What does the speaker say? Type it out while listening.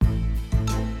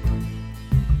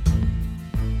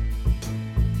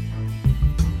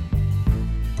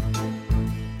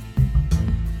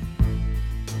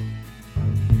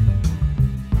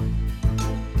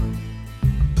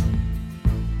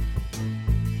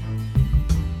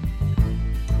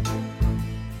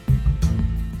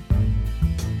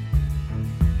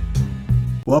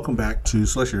Welcome back to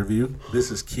Slushy Review. This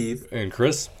is Keith. And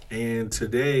Chris. And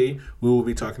today we will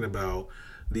be talking about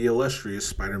the illustrious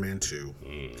Spider-Man 2,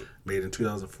 made in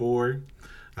 2004.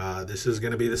 This is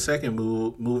going to be the second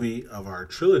movie of our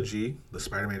trilogy, the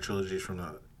Spider-Man trilogy from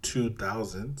the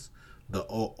 2000s, the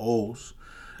OOs,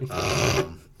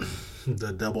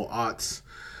 the double aughts.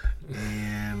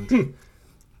 And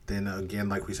then again,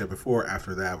 like we said before,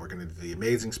 after that, we're going to do the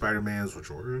Amazing Spider-Mans, which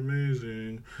were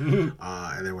amazing.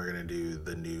 And then we're going to do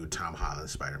the new Tom Holland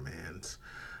Spider-Mans.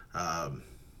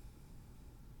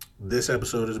 This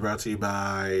episode is brought to you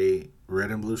by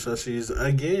Red and Blue Slushies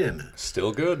again.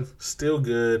 Still good. Still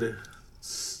good.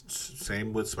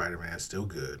 Same with Spider-Man. Still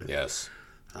good. Yes.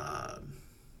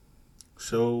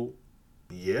 So,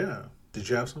 yeah. Did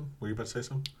you have some? Were you about to say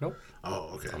something? Nope.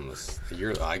 Oh, okay.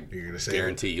 You're gonna say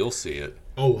guarantee you'll see it.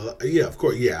 Oh, well, yeah, of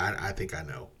course. Yeah, I think I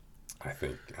know. I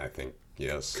think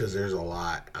yes. Because there's a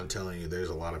lot. I'm telling you, there's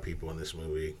a lot of people in this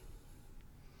movie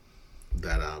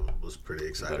that I was pretty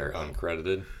excited That are about.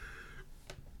 uncredited.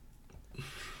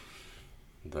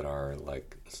 That are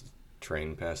like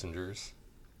train passengers.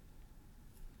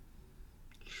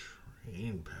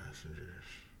 Train passengers.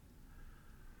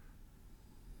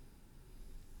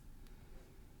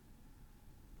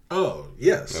 Oh,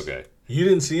 yes. Okay. You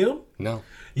didn't see him? No.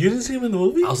 You didn't see him in the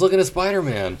movie? I was looking at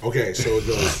Spider-Man. Okay, so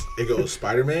it goes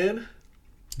Spider-Man,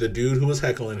 the dude who was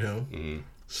heckling him,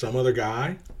 some other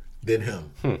guy, then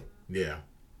him. Yeah,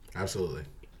 absolutely.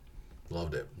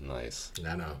 Loved it. Nice.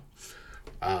 I know.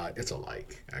 It's a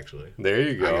like, actually. There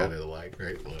you go. I got it a like.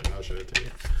 Right, look, I'll show it to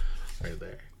you. Right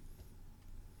there.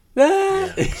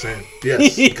 Yeah, same.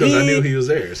 Yes, because I knew he was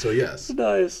there. So yes.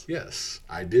 Nice. Yes,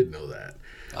 I did know that.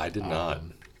 I did not.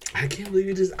 I can't believe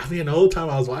you just... I mean, the whole time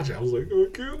I was watching, I was like, oh, I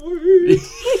can't wait.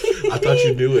 I thought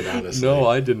you knew it, honestly. No,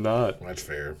 I did not. That's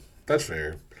fair. That's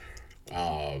fair.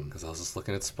 Because I was just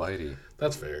looking at Spidey.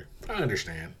 That's fair. I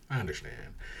understand.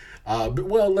 But,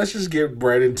 well, let's just get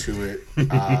right into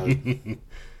it.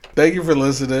 Thank you for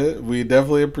listening. We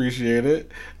definitely appreciate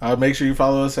it. Make sure you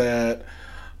follow us at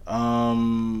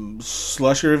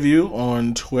Slushy Review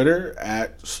on Twitter,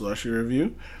 at Slushy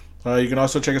Review. You can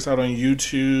also check us out on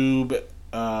YouTube.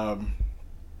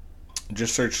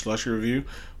 Just search Slushy Review.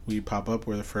 We pop up.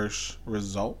 We're the first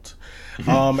result.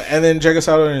 And then check us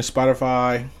out on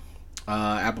Spotify,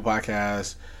 Apple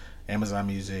Podcasts, Amazon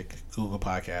Music, Google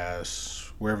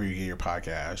Podcasts, wherever you get your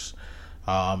podcasts.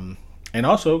 And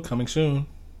also, coming soon,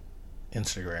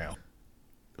 Instagram.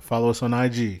 Follow us on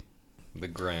IG. The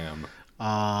gram.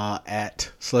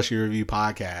 At Slushy Review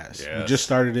Podcast. Yes. We just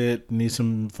started it. Need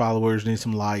some followers. Need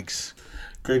some likes.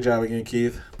 Great job again,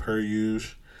 Keith. Per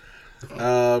usual.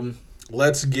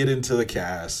 Let's get into the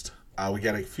cast. We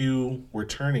got a few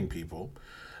returning people.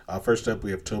 First up, we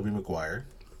have Tobey Maguire.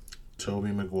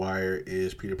 Tobey Maguire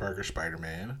is Peter Parker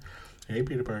Spider-Man. Hey,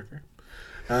 Peter Parker.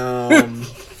 God.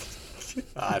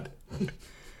 I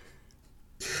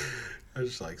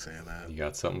just like saying that. You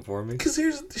got something for me? Because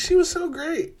she was so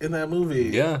great in that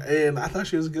movie. Yeah. And I thought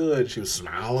she was good. She was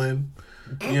smiling.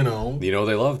 You know. You know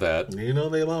they love that. You know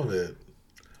they love it.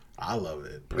 I love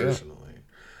it, personally.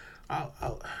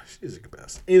 She's the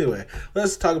best. Anyway,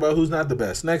 let's talk about who's not the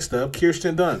best. Next up,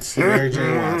 Kirsten Dunst. Mary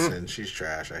Jane Watson. She's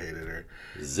trash. I hated her.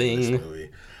 Zing. In this movie.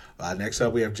 Next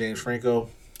up, we have James Franco.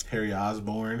 Harry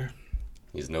Osborn.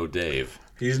 He's no Dave.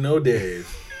 He's no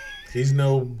Dave. He's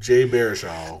no Jay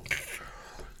Baruchel.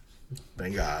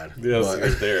 Thank God. Yes,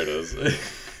 But, there it is.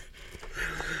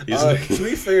 to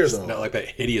be fair, though. Not like that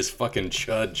hideous fucking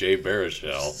chud Jay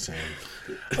Baruchel. Same.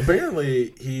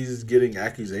 Apparently, he's getting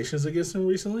accusations against him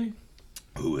recently.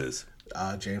 Who is?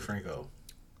 James Franco.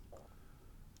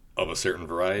 Of a certain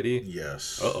variety?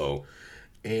 Yes. Uh-oh.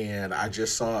 And I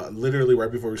just saw, literally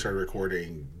right before we started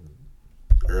recording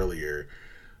earlier,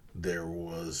 there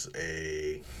was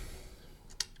a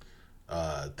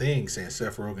thing saying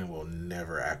Seth Rogen will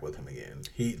never act with him again.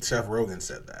 Seth Rogen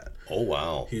said that. Oh,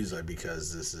 wow. He's like,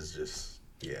 because this is just,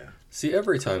 yeah. See,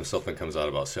 every time something comes out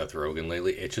about Seth Rogen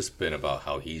lately, it's just been about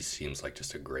how he seems like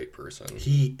just a great person.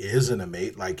 He is an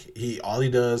amazing, like, all he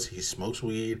does, he smokes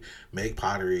weed, make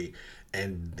pottery,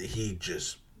 and he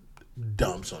just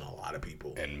dumps on a lot of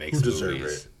people. And makes who deserve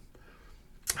movies.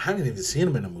 it. I haven't even seen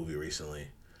him in a movie recently.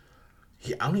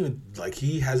 He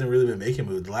hasn't really been making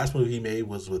movies. The last movie he made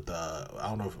was with, I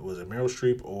don't know if it was Meryl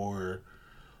Streep or,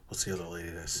 what's the other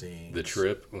lady that sings? The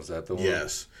Trip, was that the one?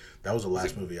 Yes. That was the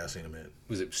last movie I seen him in.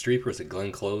 Was it Streep or was it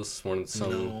Glenn Close?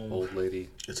 Some old lady?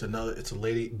 It's a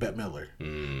lady, Bette Midler.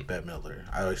 Bette Midler.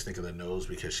 I always think of the nose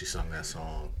because she sung that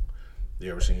song. You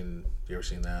ever seen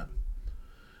that?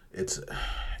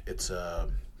 It's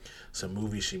a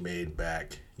movie she made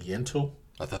back, Yentl.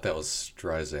 I thought that was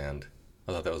Streisand.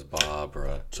 I thought that was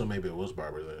Barbara. So maybe it was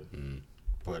Barbara then.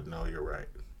 But no, you're right.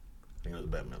 I think it was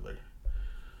Bette Midler.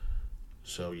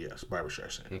 So yes, Barbara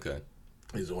Streisand. Okay.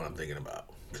 Is the one I'm thinking about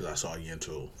because I saw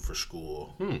Yentl for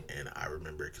school and I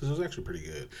remember it because it was actually pretty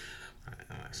good.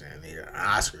 I'm not saying I needed an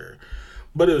Oscar,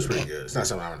 but it was pretty good. It's not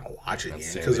something I'm gonna watch again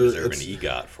Because it deserve an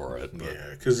EGOT for it. But. Yeah,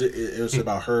 because it was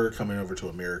about her coming over to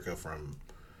America from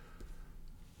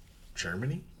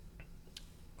Germany.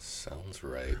 Sounds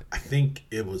right. I think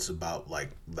it was about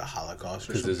like the Holocaust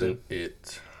or something. Isn't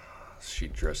it? She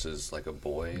dresses like a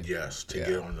boy. Yes, to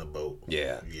get on the boat.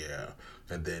 Yeah. Yeah,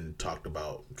 and then talked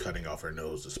about cutting off her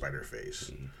nose to spider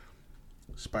face.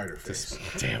 Spider face.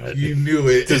 Damn it! You knew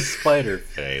it. The spider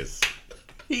face.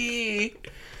 There it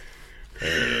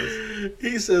is.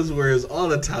 He says words all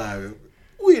the time.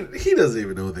 He doesn't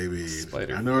even know what they mean.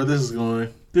 Spider. I know where this is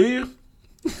going. Do you?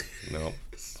 No.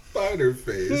 Spider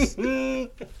face. Do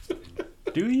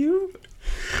you?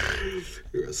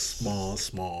 You're a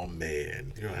small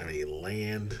man. You don't have any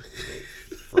land.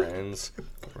 Friends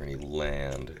or any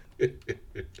land.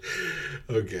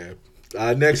 Okay.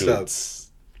 Next up,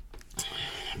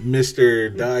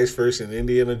 Mr. Dies First in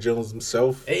Indiana Jones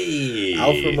himself. Hey.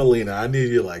 Alfred Molina. I knew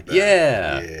you like that.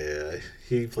 Yeah. Yeah.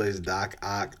 He plays Doc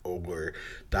Ock or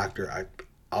Dr.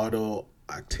 Otto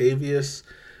Octavius,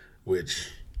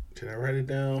 which, did I write it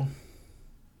down?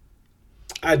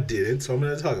 I didn't, so I'm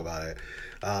going to talk about it.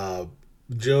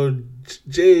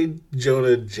 J.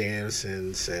 Jonah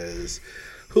Jameson says,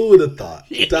 who would have thought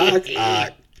Doc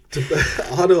Ock,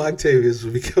 Otto Octavius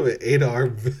would become an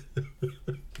 8-arm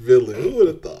villain? Who would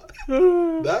have thought?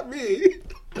 Not me.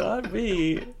 Not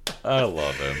me. I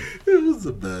love him. It was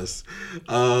the best.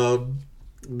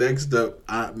 Next up,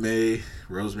 Aunt May,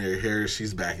 Rosemary Harris.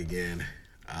 She's back again.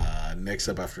 Next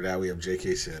up after that, we have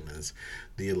J.K. Simmons,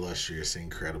 the illustrious,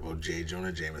 incredible J.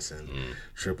 Jonah Jameson,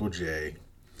 Triple J.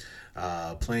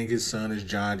 Playing his son is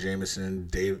John Jameson,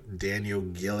 Daniel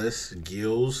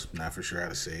Gills, not for sure how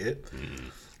to say it.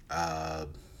 I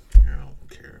don't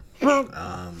care.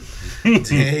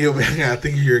 Daniel, I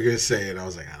think you were going to say it. I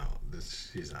was like, I don't,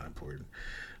 she's not important.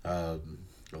 At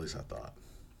least I thought.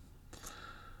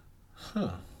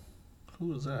 Huh. Who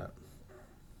was that?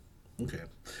 Okay.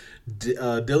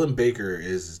 Dylan Baker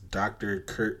is Dr.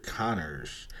 Kurt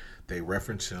Connors. They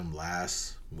referenced him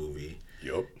last movie.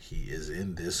 Yup. He is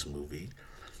in this movie.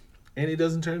 And he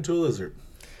doesn't turn into a lizard.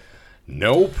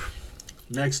 Nope.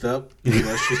 Next up,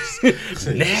 let's just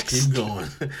keep going.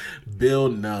 Bill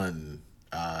Nunn.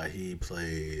 He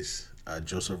plays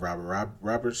Joseph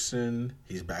Robertson.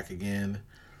 He's back again.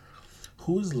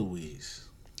 Who is Louise?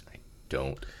 I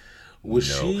don't Was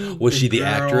know. Was she the girl?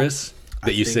 actress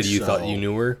that you said you so. thought you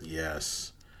knew her?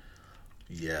 Yes.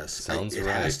 Sounds it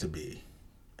right. has to be.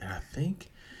 And I think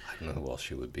I don't know who else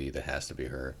she would be. That has to be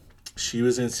her. she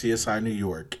was in CSI New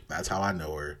York. That's how I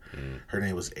know her. Her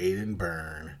name was Aiden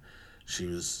Byrne. She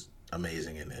was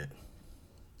amazing in it.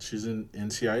 She's in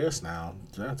NCIS now.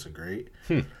 That's a great.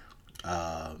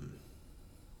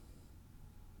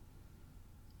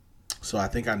 So I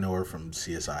think I know her from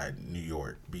CSI New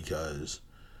York because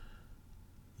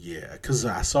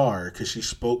I saw her because she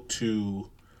spoke to,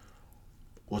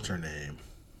 what's her name?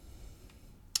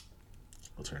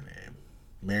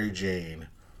 Mary Jane.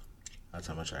 That's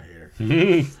how much I hear.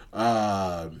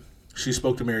 She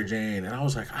spoke to Mary Jane, and I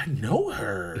was like, I know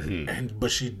her, but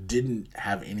she didn't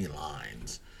have any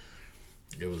lines.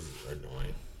 It was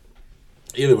annoying.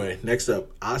 Either way, next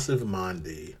up, Asif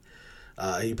Mandi.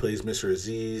 He plays Mr.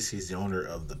 Aziz. He's the owner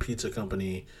of the pizza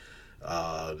company.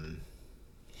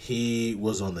 He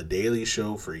was on The Daily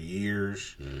Show for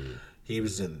years. He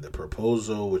was in The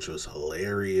Proposal, which was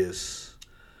hilarious.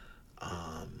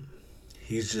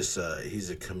 He's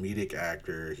a comedic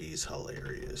actor. He's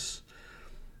hilarious.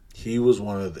 He was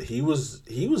he was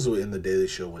in The Daily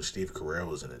Show when Steve Carell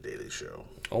was in The Daily Show.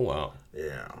 Oh, wow.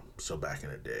 Yeah, so back in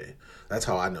the day. That's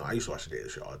how I know. I used to watch The Daily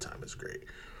Show all the time. It's great.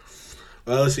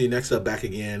 Let's see. Next up, back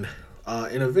again,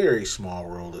 in a very small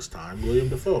role this time, William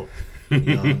Dafoe.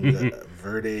 Young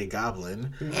Verde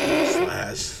Goblin /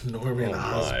 Norman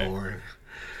Osborn.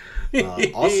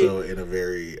 Also in a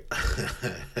very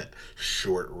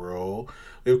short role.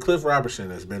 We have Cliff Robertson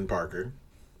as Ben Parker.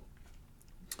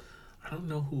 I don't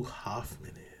know who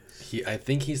Hoffman is. I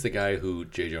think he's the guy who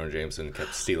J. Jonah Jameson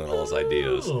kept stealing all his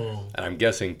ideas. And I'm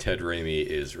guessing Ted Raimi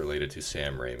is related to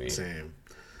Sam Raimi. Same.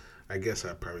 I guess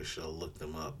I probably should have looked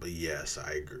them up, but yes,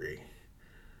 I agree.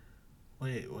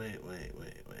 Wait.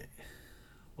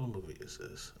 What movie is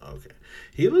this? Okay.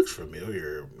 He looks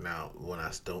familiar now when I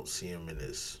don't see him in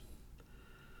his...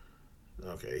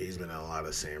 Okay, he's been in a lot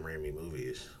of Sam Raimi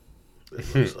movies.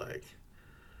 It looks like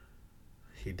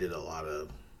he did a lot of...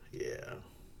 Yeah.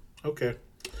 Okay.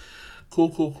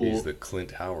 Cool. He's the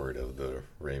Clint Howard of the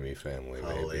Raimi family.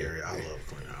 Maybe. Hilarious. I love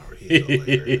Clint Howard. He's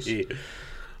hilarious.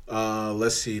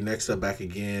 Let's see. Next up, back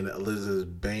again.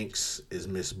 Elizabeth Banks is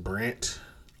Miss Brant.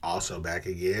 Also back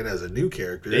again as a new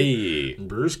character. Hey.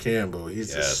 Bruce Campbell.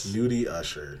 He's the snooty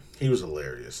usher. He was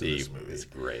hilarious in this movie. It's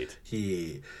great.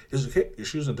 He was okay. Your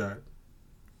shoes untied.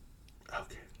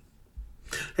 Okay.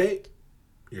 Hey,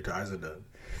 your ties are done.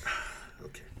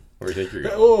 Okay. Where do you think you're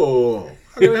going? Oh,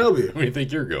 how can I help you? Where do you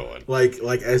think you're going? Like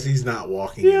as he's not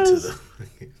walking into the...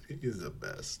 He's the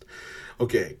best.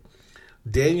 Okay.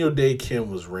 Daniel Day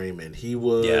Kim was Raymond. He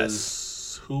was...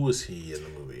 Yes. Who was he in the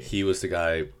movie? He was the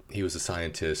guy... He was a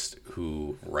scientist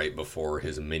who, right before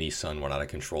his mini-son went out of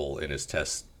control in his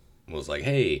test, was like,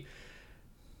 hey,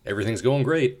 everything's going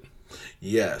great.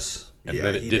 Yes. And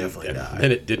then it definitely died.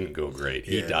 Then it didn't go great.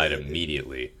 He died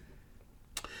immediately.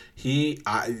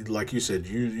 Like you said,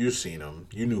 you've seen him.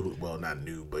 You knew who, well, not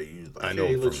knew, but you. Like, I know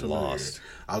him from Lost.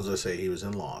 I was gonna say he was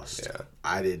in Lost. Yeah.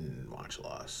 I didn't watch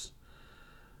Lost,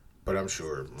 but I'm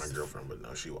sure my girlfriend would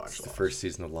know. She watched Lost. The first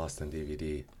season of Lost on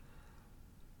DVD.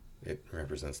 It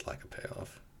represents lack of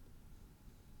payoff.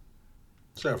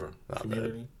 Several. Not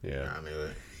Community. Bad. Yeah. I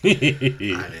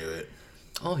knew it.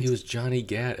 Oh, he was Johnny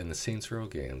Gat in the Saints Row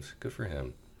games. Good for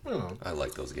him. Oh. I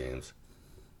like those games.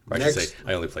 I should say,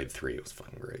 I only played 3. It was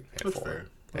fucking great. That's fair.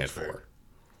 That's fair. 4.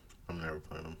 I'm never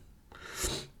playing them. I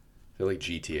feel like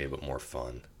GTA, but more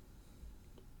fun.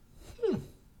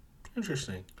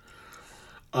 Interesting.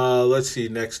 Let's see.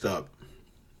 Next up,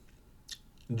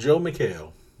 Joe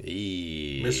McHale.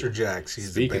 Mr. Jax.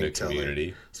 He's the bank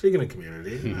teller. Speaking of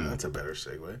Community. That's a better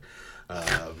segue.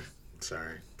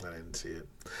 Sorry, I didn't see it.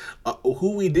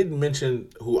 Who we didn't mention,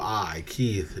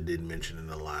 Keith, didn't mention in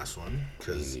the last one.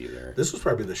 Because this was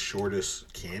probably the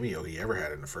shortest cameo he ever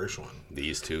had in the first one.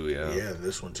 These two, yeah. Yeah,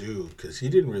 this one too. Because he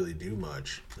didn't really do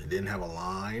much. He didn't have a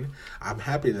line. I'm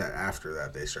happy that after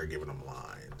that they started giving him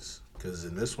lines. Because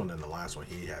in this one and the last one,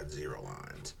 he had 0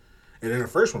 lines. And in the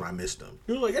first one, I missed him.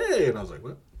 He was like, hey. And I was like,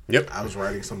 what? Yep. I was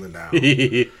writing something down. Damn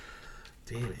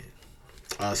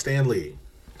it. Stan Lee.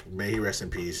 May he rest in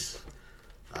peace.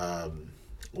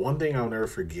 One thing I'll never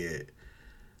forget,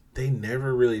 they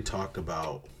never really talked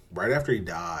about, right after he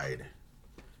died,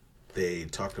 they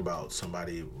talked about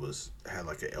somebody had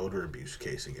like an elder abuse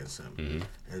case against him.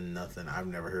 Mm-hmm. And nothing, I've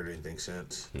never heard anything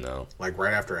since. No. Like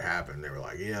right after it happened, they were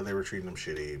like, yeah, they were treating him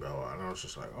shitty, blah, blah. And I was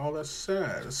just like, oh, that's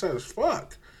sad. That's sad as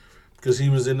fuck. Because he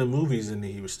was in the movies and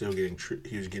he was still getting treated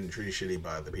shitty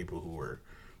by the people who were,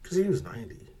 because he was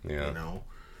 90. Yeah. You know?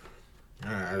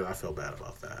 I felt bad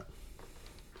about that.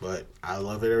 But I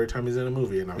love it every time he's in a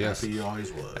movie, and I'm happy he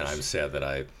always was. And I'm sad that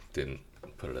I didn't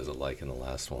put it as a like in the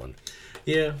last one.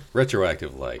 Yeah.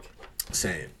 Retroactive like.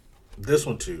 Same. This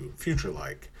one too. Future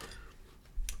like.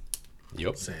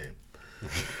 Yep. Same.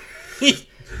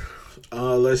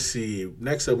 Let's see.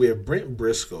 Next up, we have Brent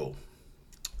Briscoe.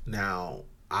 Now,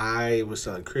 I was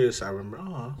telling Chris, I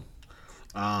remember,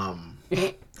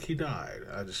 he died.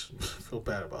 I just feel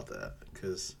bad about that,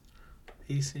 because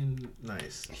he seemed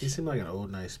nice. He seemed like an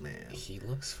old, nice man. He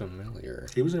looks familiar.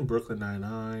 He was in Brooklyn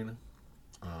Nine-Nine.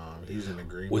 He was in The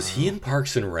Green Was he in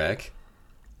Parks and Rec?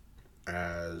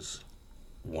 As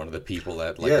one of the people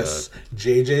that, like, yes,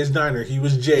 JJ's Diner. He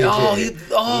was JJ.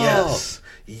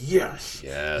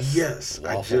 Yes.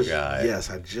 Waffle guy. Yes,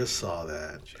 I just saw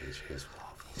that. JJ's Waffles.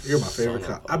 You're my favorite.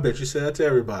 I bet you said that to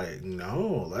everybody.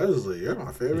 No, Leslie, you're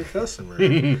my favorite customer.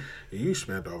 You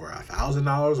spent over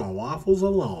 $1,000 on waffles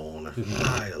alone.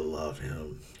 I love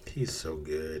him. He's so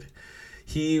good.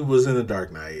 He was in The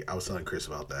Dark Knight. I was telling Chris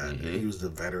about that. Mm-hmm. He was the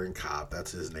veteran cop.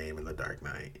 That's his name in The Dark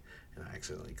Knight. And I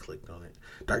accidentally clicked on it.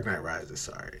 Dark Knight Rises,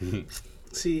 sorry.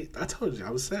 See, I told you, I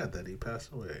was sad that he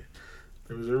passed away.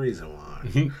 There was a reason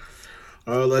why.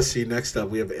 Let's see, next up,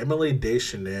 we have Emily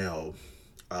Deschanel.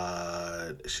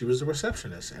 She was a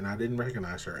receptionist, and I didn't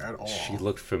recognize her at all. She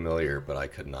looked familiar, but I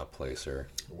could not place her.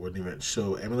 Wouldn't even.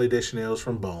 So, Emily Deschanel is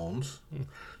from Bones.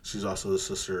 She's also the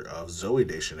sister of Zooey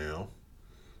Deschanel,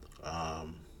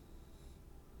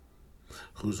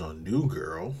 who's on New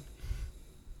Girl.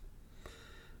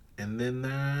 And then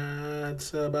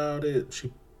that's about it.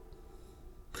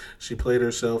 She played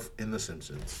herself in The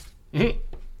Simpsons.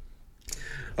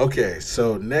 Okay,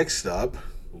 so next up,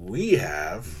 we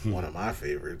have one of my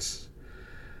favorites,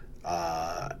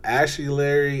 Ashley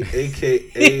Larry,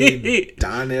 a.k.a.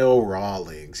 Donnell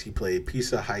Rawlings. He played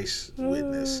Pizza Heist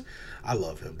Witness. I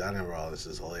love him. Donnell Rawlings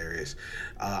is hilarious.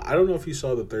 I don't know if you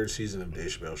saw the 3rd season of Dave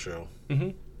Chappelle Show.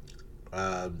 Mm-hmm.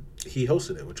 He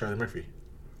hosted it with Charlie Murphy.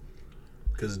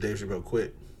 Because Dave Chappelle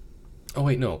quit. Oh,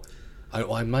 wait, no.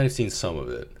 I might have seen some of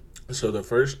it. So the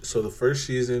first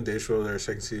season, Dave Chappelle, their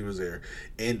second season was there,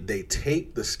 and they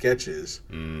taped the sketches,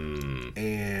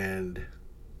 and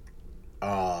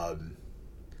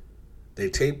they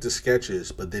taped the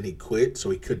sketches, but then he quit, so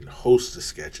he couldn't host the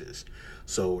sketches.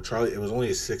 So Charlie, it was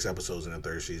only 6 episodes in the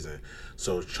third season.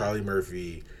 So Charlie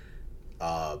Murphy,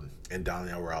 and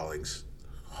Donnell Rawlings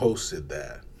hosted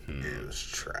that. It was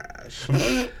trash.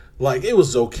 Like, it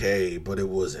was okay, but it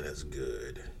wasn't as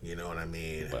good. You know what I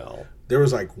mean? Well, there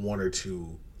was like one or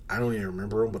two. I don't even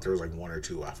remember them, but there was like one or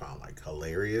two I found like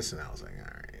hilarious, and I was like, all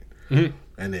right.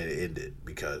 And then it ended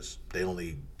because they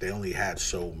only had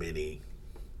so many,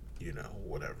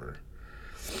 whatever.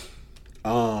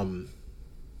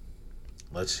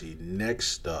 Let's see.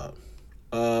 Next up,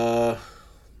 I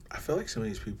feel like some of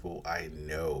these people I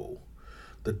know.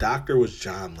 The Doctor was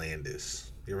John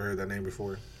Landis. You ever heard that name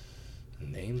before?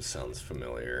 Name sounds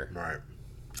familiar. Right.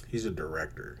 He's a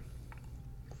director.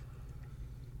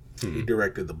 He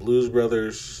directed The Blues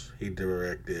Brothers. He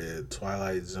directed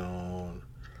Twilight Zone.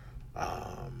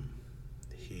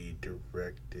 He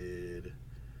directed...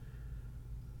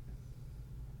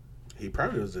 He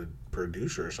probably was a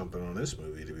producer or something on this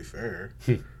movie, to be fair.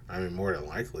 I mean, more than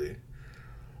likely.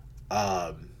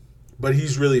 But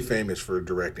he's really famous for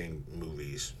directing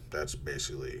movies. That's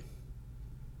basically...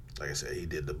 Like I said, he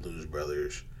did The Blues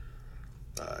Brothers.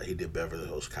 He did Beverly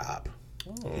Hills Cop.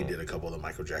 Oh. He did a couple of the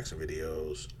Michael Jackson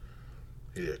videos.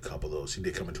 He did a couple of those. He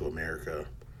did Coming to America.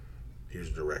 He was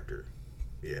a director.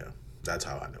 Yeah, that's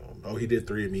how I know him. Oh, he did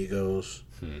Three Amigos.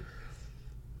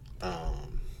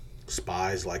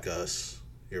 Spies Like Us.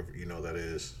 You know what that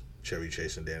is? Chevy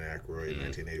Chase and Dan Aykroyd,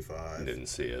 1985. Didn't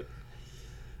see it.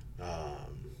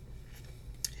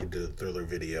 He did a Thriller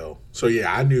video. So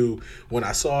yeah, I knew when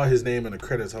I saw his name in the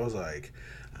credits, I was like,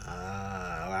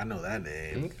 I know that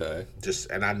name. Okay.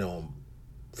 And I know him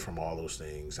from all those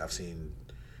things. I've seen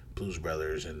Blues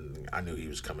Brothers, and I knew he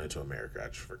was coming to America. I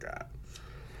just forgot.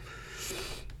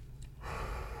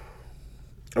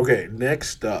 Okay,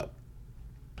 next up,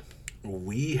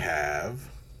 we have...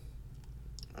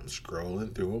 I'm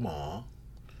scrolling through them all.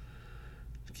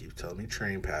 Keep telling me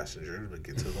Train Passengers, but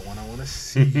get to the one I want to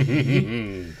see.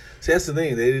 See, that's the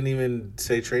thing. They didn't even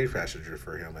say Train Passenger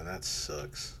for him, and that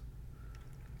sucks.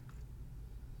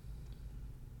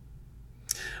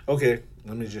 Okay,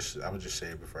 I would just say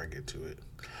it before I get to it.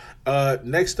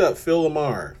 Next up, Phil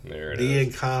LaMarr. There it the is.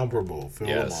 incomparable Phil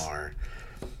LaMarr.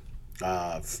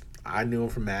 I knew him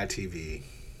from Mad TV.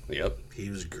 Yep. He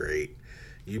was great.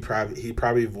 He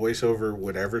probably voice over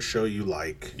whatever show you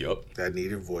like. Yep. That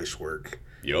needed voice work.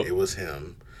 Yep. It was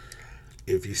him.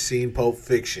 If you've seen Pulp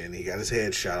Fiction, he got his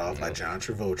head shot off by John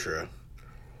Travolta.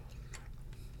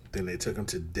 Then they took him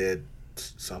to Dead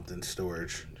something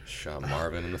storage. Shot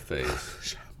Marvin in the face.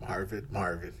 Shot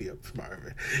Marvin. Yep,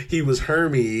 Marvin. He was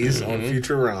Hermes on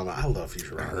Futurama. I love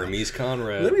Futurama. Hermes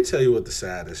Conrad. Let me tell you what the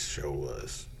saddest show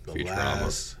was. The Futurama.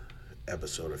 last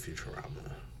episode of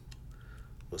Futurama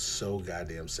was so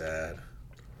goddamn sad.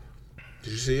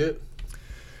 Did you see it?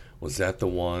 Was that the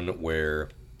one where,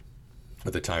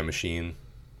 with the time machine?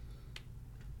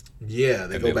 Yeah,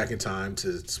 they go back in time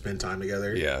to spend time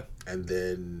together. Yeah. And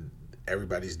then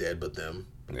everybody's dead but them.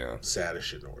 Yeah. Saddest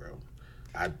shit in the world.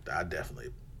 I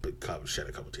definitely shed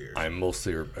a couple tears.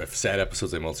 Sad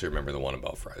episodes, I mostly remember the one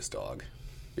about Fry's dog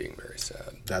being very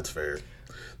sad. That's fair.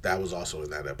 That was also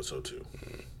in that episode too.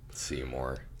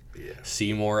 Seymour. Yeah.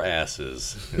 Seymour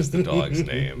Asses is the dog's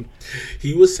name.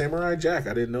 He was Samurai Jack.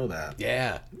 I didn't know that.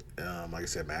 Yeah. Like I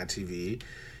said, Mad TV.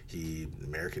 He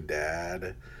American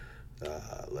Dad.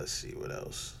 Let's see what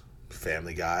else.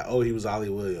 Family Guy. Oh, he was Ollie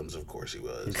Williams. Of course he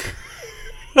was.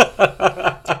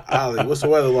 Ollie, what's the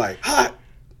weather like? Hot.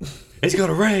 It's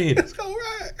gonna rain. It's gonna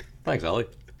rain. Thanks, Ollie.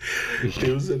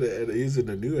 He's in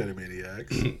the new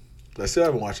Animaniacs. I still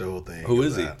haven't watched the whole thing. Who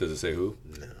is he? Does it say who?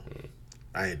 No.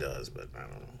 It does, but I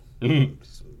don't know.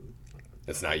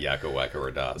 It's not Yakko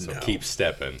Wacko Radat, so No. keep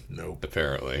stepping. Nope.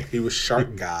 Apparently. He was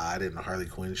Shark God in the Harley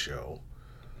Quinn show.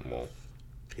 Well,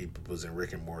 He was in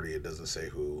Rick and Morty. It doesn't say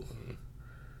who.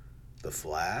 The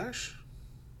Flash?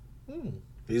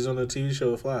 He's on the TV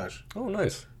show The Flash. oh,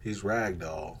 nice. He's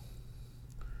Ragdoll.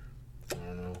 I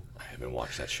don't know. I haven't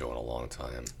watched that show in a long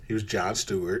time. He was Jon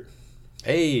Stewart.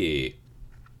 Hey,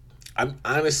 I'm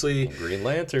honestly, Green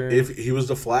Lantern. if he was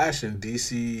the Flash in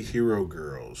DC Hero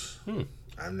Girls.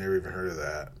 I've never even heard of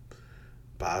that.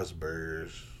 Bob's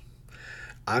Burgers.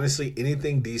 Honestly,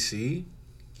 anything DC,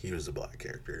 he was the black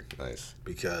character. Nice.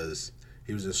 Because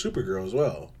he was in Supergirl as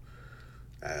well.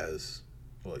 As,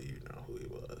 well, you know who he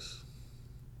was.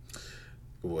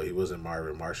 Well, he wasn't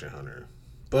Marvin Martian Hunter.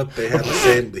 But they had the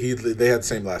same, they had the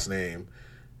same last name.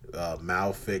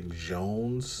 Malfic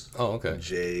Jones. Oh, okay.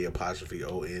 J apostrophe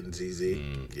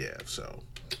ONZZ. Yeah, so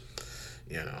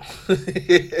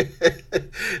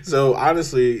so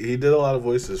honestly, he did a lot of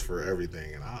voices for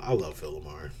everything, and I love Phil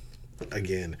Lamar.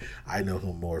 Again, I know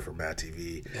him more from Mad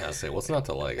TV. Yeah, I say, what's not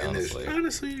to like, honestly?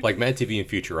 Like, Mad TV and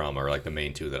Futurama are like the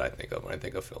main two that I think of when I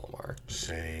think of Phil Lamar.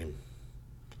 Same.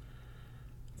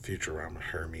 Futurama,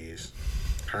 Hermes.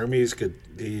 Hermes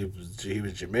he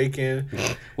was Jamaican.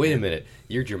 Wait a minute,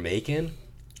 you're Jamaican?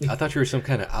 I thought you were some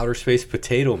kind of outer space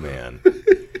potato man.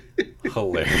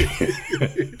 Hilarious.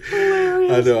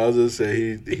 I know, I was gonna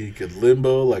say he could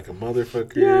limbo like a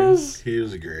motherfucker. Yes. He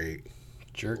was great.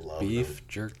 Jerk beef,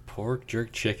 jerk pork,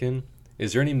 jerk chicken.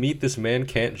 Is there any meat this man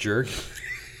can't jerk?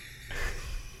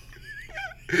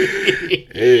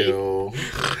 Ew.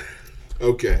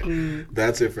 Okay,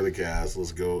 that's it for the cast.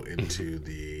 Let's go into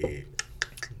the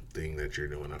thing that you're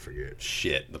doing. I forget.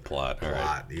 Shit, the plot. All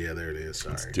right. Yeah, there it is.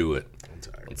 Sorry. Let's do it. I'm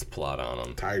tired. Let's plot on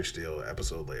them. Tired still.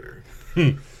 Episode later.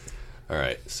 All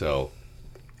right, so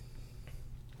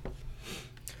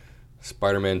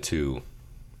Spider-Man 2,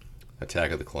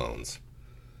 Attack of the Clones.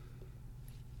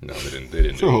 No, they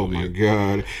didn't do a Oh movie. my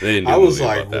god! They didn't do I a was movie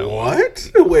like, about that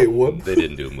what? one. Wait, what? They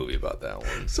didn't do a movie about that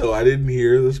one. So I didn't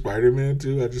hear the Spider-Man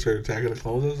 2. I just heard Attack of the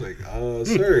Clones. I was like,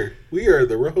 sir, we are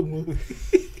the Rogue movie.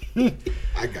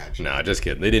 I got you. Nah, just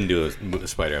kidding. They didn't do a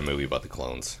Spider-Man movie about the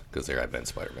clones because there have been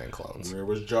Spider-Man clones. Where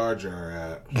was Jar Jar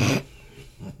at?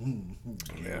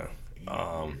 Yeah.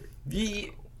 All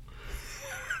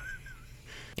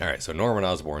right, so Norman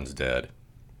Osborn's dead.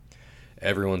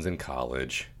 Everyone's in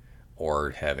college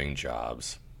or having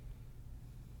jobs.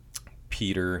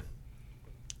 Peter.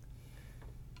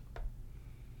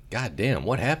 God damn,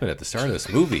 what happened at the start of this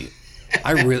movie?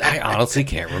 I honestly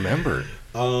can't remember.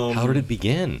 How did it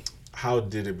begin? How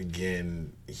did it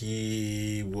begin?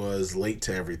 He was late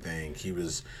to everything. He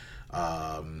was,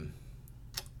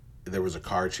 there was a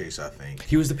car chase, I think.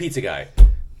 He was the pizza guy.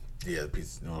 Yeah, the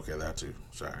pizza. No, okay, that too.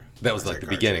 Sorry. That was like the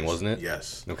beginning, wasn't it?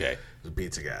 Yes. Okay. The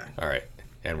pizza guy. All right.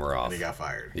 And we're off. And he got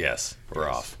fired. Yes, we're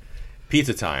off.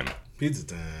 Pizza time. Pizza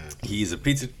time. He's a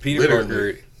pizza. Peter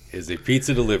Parker is a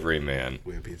pizza delivery man.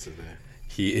 We had pizza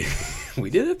today.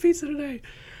 We did have pizza today.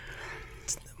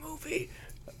 It's in the movie.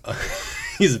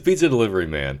 He's a pizza delivery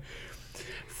man.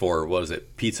 For, what is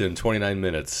it? Pizza in 29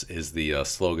 minutes is the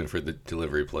slogan for the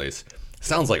delivery place.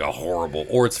 Sounds like a horrible,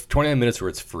 or it's 29 minutes or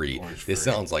it's free. This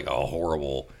sounds like a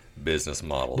horrible business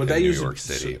model in New York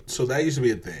City. So that used to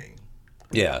be a thing.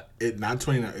 Yeah. Not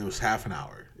 29, it was half an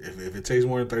hour. If it takes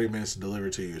more than 30 minutes to deliver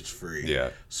to you, it's free.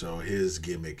 Yeah. So his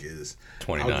gimmick is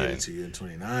 29. I'll get it to you in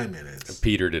 29 minutes.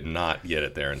 Peter did not get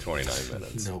it there in 29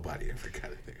 minutes. Nobody ever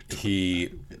got it there in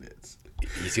 29 minutes.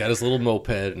 He's got his little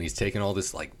moped, and he's taking all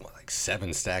this, like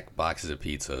 7 stacked boxes of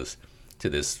pizzas to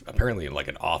this, apparently like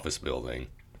an office building,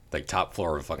 like top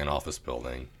floor of a fucking office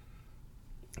building.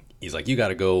 He's like, you got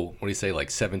to go, what do you say,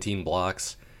 like 17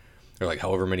 blocks? Or like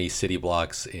however many city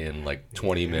blocks in like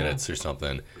 20 minutes or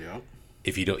something. Yeah.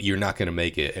 If you don't, you're not going to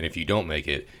make it. And if you don't make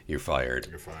it, you're fired.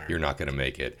 You're not going to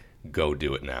make it. Go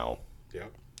do it now.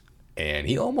 Yep. And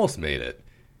he almost made it.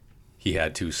 He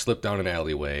had to slip down an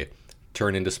alleyway,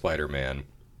 turn into Spider-Man,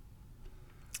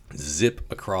 zip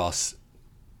across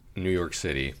New York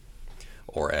City,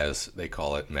 or as they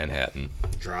call it, Manhattan.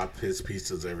 Drop his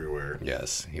pizzas everywhere.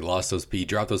 Yes. He lost those. He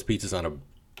dropped those pizzas on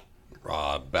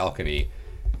a balcony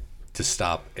to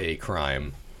stop a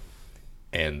crime,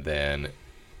 and then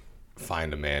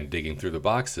find a man digging through the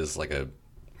boxes like a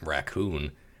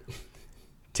raccoon,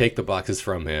 take the boxes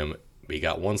from him. He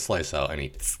got one slice out, and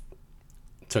he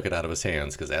took it out of his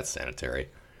hands because that's sanitary.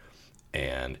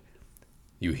 And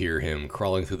you hear him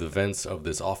crawling through the vents of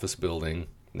this office building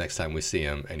next time we see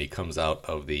him, and he comes out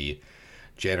of the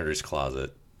janitor's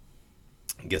closet,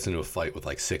 gets into a fight with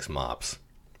like 6 mops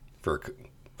for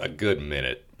a good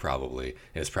minute, probably.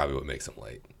 And it's probably what makes him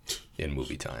late in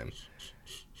movie time.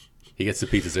 He gets the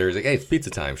pizzas there. He's like, hey, it's pizza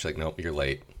time. She's like, nope, you're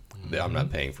late. I'm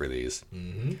not paying for these.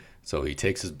 Mm-hmm. So he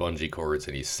takes his bungee cords,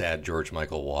 and he sad George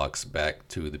Michael walks back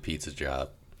to the pizza job.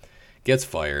 Gets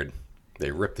fired.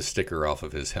 They rip the sticker off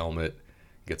of his helmet.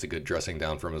 Gets a good dressing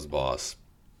down from his boss.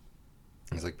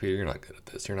 He's like, Peter, you're not good at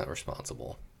this. You're not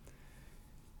responsible.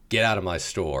 Get out of my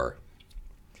store.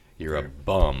 You're a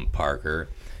bum, Parker.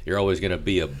 You're always going to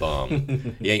be a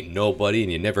bum. You ain't nobody,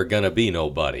 and you're never going to be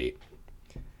nobody.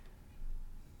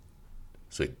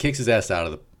 So he kicks his ass out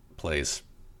of the place,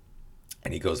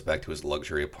 and he goes back to his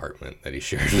luxury apartment that he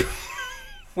shared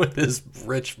with his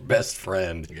rich best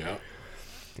friend. Yeah.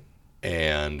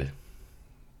 And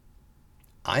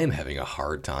I am having a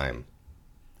hard time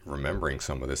remembering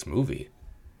some of this movie.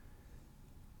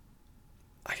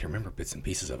 I can remember bits and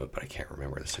pieces of it, but I can't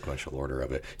remember the sequential order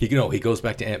of it. He goes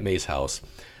back to Aunt May's house.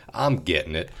 I'm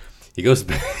getting it. He goes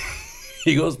back.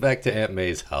 He goes back to Aunt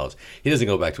May's house. He doesn't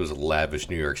go back to his lavish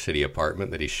New York City apartment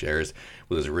that he shares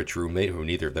with his rich roommate, who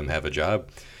neither of them have a job.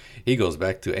 He goes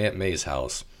back to Aunt May's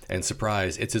house, and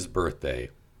surprise, it's his birthday.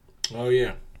 Oh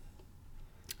yeah.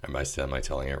 Am I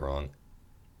telling it wrong?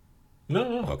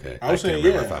 No. Okay. I was saying,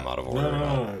 remember if I'm out of order or not.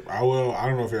 No. I will. I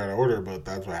don't know if you're out of order, but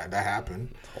that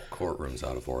happened. The whole courtroom's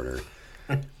out of order.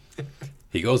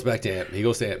 He goes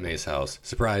to Aunt May's house.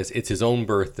 Surprise, it's his own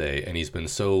birthday, and he's been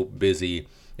so busy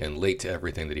and late to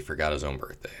everything that he forgot his own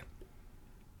birthday.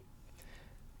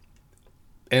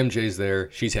 MJ's there.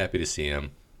 She's happy to see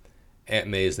him. Aunt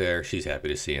May's there. She's happy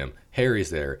to see him. Harry's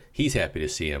there. He's happy to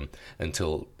see him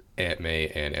until Aunt May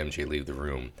and MJ leave the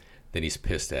room. Then he's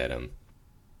pissed at him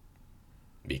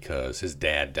because his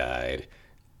dad died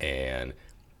and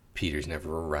Peter's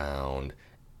never around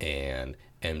and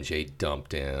MJ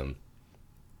dumped him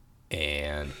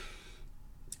and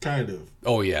kind of.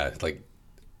 Oh yeah, like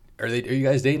are you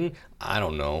guys dating? I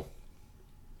don't know.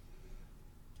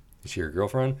 Is she your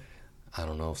girlfriend? I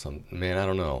don't know. I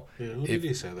don't know. Yeah, who did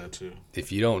he say that to?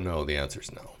 If you don't know, the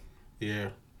answer's no. Yeah,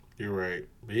 you're right.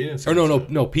 But he didn't say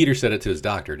no. Peter said it to his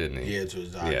doctor, didn't he? Yeah, to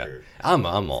his doctor. Yeah. I'm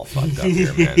all fucked up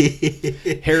here,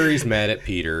 man. Harry's mad at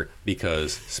Peter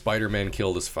because Spider-Man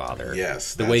killed his father.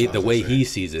 Yes. The way he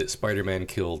sees it, Spider-Man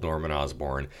killed Norman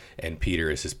Osborn, and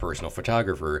Peter is his personal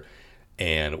photographer,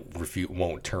 and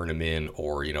won't turn him in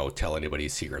or tell anybody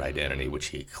his secret identity, which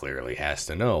he clearly has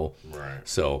to know. Right.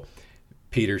 So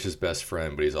Peter's his best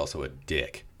friend, but he's also a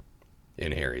dick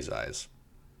in Harry's eyes.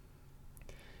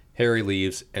 Harry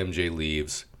leaves, MJ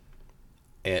leaves.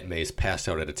 Aunt May's passed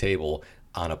out at a table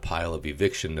on a pile of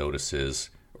eviction notices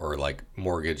or like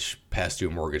past due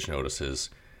mortgage notices.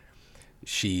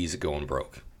 She's going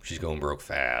broke. She's going broke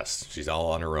fast. She's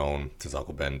all on her own since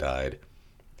Uncle Ben died.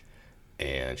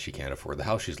 And she can't afford the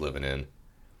house she's living in.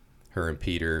 Her and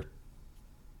Peter,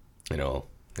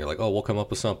 they're like, oh, we'll come up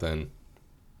with something.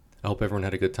 I hope everyone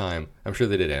had a good time. I'm sure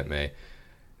they did, Aunt May.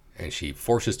 And she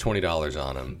forces $20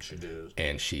 on him. She did.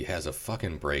 And she has a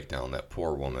fucking breakdown, that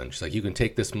poor woman. She's like, you can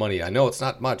take this money. I know it's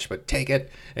not much, but take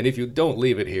it. And if you don't,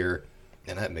 leave it here.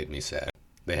 And that made me sad.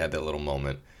 They had that little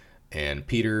moment. And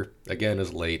Peter, again,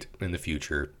 is late in the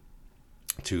future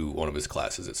to one of his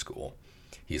classes at school.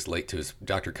 He's late to his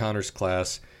Dr. Connor's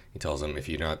class. He tells him, if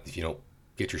you don't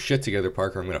get your shit together,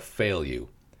 Parker, I'm going to fail you.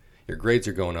 Your grades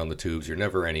are going down the tubes. You're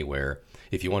never anywhere.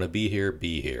 If you want to be here,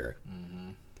 be here. Mm-hmm.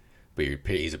 But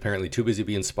he's apparently too busy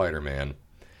being Spider-Man.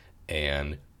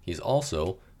 And he's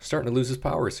also starting to lose his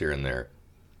powers here and there.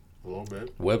 A little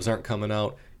bit. Webs aren't coming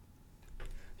out.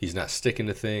 He's not sticking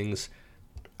to things.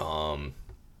 I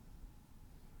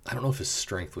don't know if his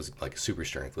strength was, like, super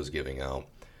strength was giving out.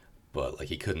 But, like,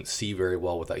 he couldn't see very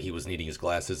well without... He was needing his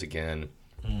glasses again.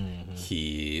 Mm-hmm.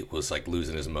 He was, like,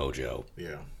 losing his mojo.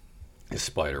 Yeah. His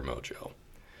spider mojo.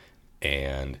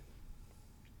 And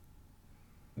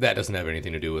that doesn't have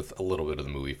anything to do with a little bit of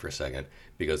the movie for a second.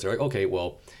 Because they're like, okay,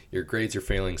 well, your grades are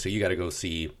failing, so you got to go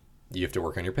see... You have to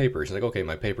work on your papers. He's like, okay,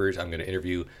 my papers, I'm going to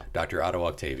interview Dr. Otto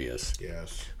Octavius.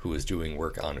 Yes. Who is doing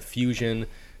work on fusion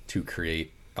to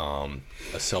create a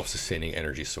self-sustaining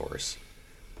energy source.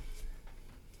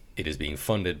 It is being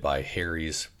funded by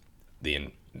Harry's...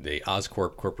 the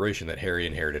Oscorp Corporation that Harry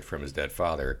inherited from his dead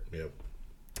father. Yep.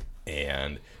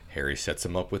 And Harry sets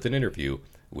him up with an interview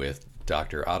with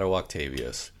Dr. Otto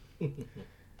Octavius.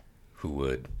 Who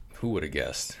would have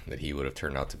guessed that he would have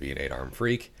turned out to be an 8-armed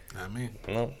freak? Not me.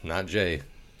 Well, not Jay.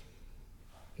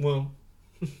 Well.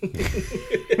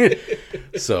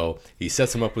 So he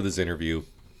sets him up with his interview,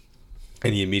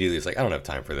 and he immediately is like, I don't have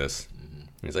time for this.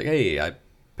 Mm-hmm. He's like, hey, I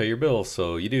pay your bills,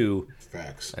 so you do.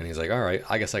 Facts. And he's like, all right,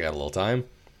 I guess I got a little time.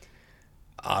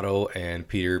 Otto and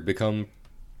Peter become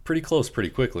pretty close pretty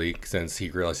quickly since he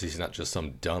realizes he's not just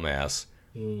some dumbass.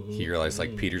 Mm-hmm. He realized,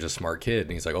 like, Peter's a smart kid,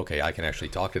 and he's like, okay, I can actually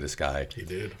talk to this guy. He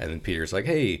did. And then Peter's like,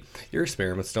 hey, your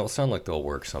experiments don't sound like they'll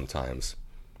work sometimes.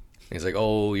 And he's like,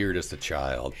 oh, you're just a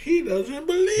child. He doesn't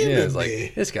believe in it's me.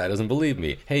 Like, this guy doesn't believe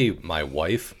me. Hey, my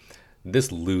wife,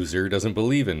 this loser doesn't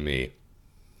believe in me.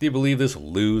 Do you believe this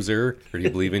loser, or do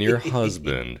you believe in your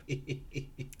husband? And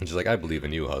she's like, I believe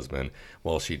in you, husband.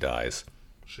 Well, she dies.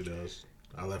 She does.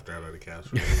 I left her out of the cast.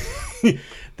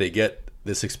 They get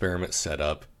this experiment set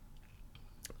up.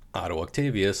 Otto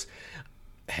Octavius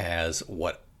has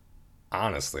what,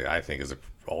 honestly, I think is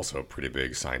also a pretty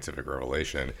big scientific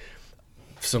revelation.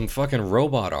 Some fucking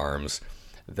robot arms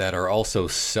that are also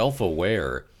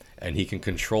self-aware, and he can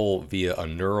control via a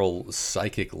neural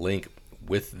psychic link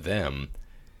with them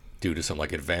due to some,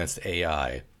 like, advanced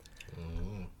AI.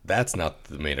 that's not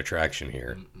the main attraction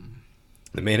here.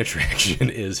 The main attraction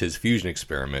is his fusion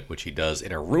experiment, which he does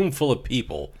in a room full of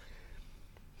people.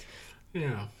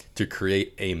 Yeah. To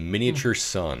create a miniature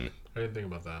sun I didn't think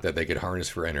about that they could harness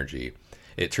for energy.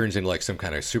 It turns into like some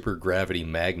kind of super gravity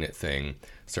magnet thing,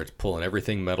 starts pulling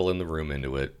everything metal in the room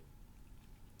into it.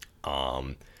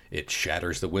 It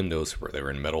shatters the windows where they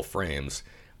were in metal frames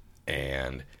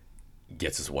and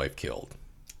gets his wife killed.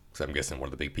 So I'm guessing one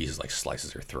of the big pieces like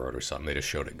slices her throat or something. They just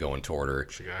showed it going toward her.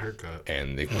 She got her cut.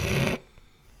 And they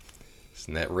it's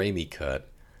in that Raimi cut.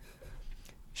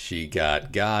 She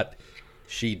got.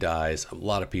 She dies. A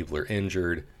lot of people are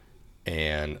injured.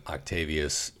 And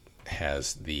Octavius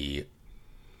has the,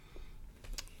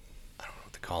 I don't know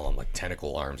what to call them, like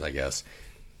tentacle arms, I guess.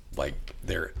 Like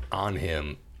they're on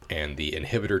him, and the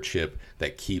inhibitor chip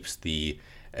that keeps the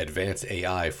advanced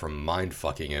AI from mind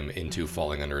fucking him into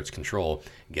falling under its control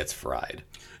gets fried.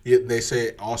 Yeah, they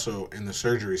say also in the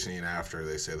surgery scene after,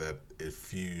 they say that it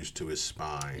fused to his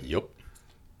spine. Yep.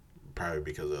 Probably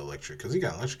because of electric, because he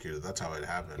got electrocuted. That's how it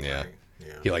happened. Yeah. Right?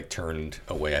 Yeah. He like turned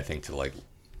away, I think, to like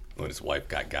when his wife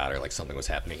got her, like something was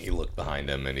happening. He looked behind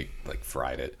him and he like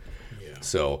fried it. Yeah.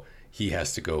 So he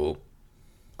has to go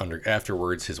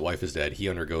afterwards. His wife is dead. He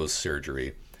undergoes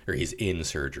surgery, or he's in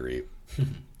surgery.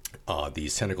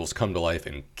 These tentacles come to life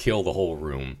and kill the whole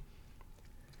room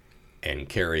and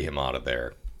carry him out of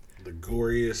there. The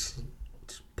goriest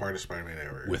part of Spider-Man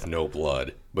ever. With no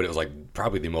blood. But it was like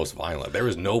probably the most violent. There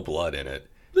was no blood in it.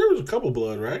 There was a couple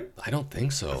blood, right? I don't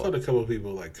think so. I thought a couple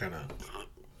people like kind of...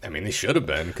 I mean, they should have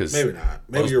been, because... Maybe not.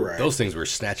 Maybe you're right. Those things were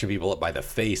snatching people up by the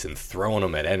face and throwing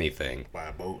them at anything. By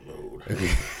a boatload.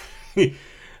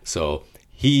 So,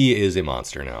 he is a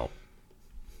monster now.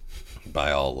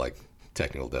 By all, like,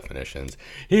 technical definitions.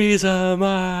 He's a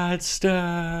monster!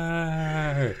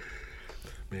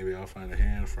 Maybe I'll find a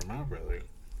hand for my brother.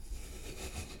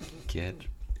 Get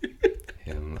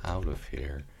him out of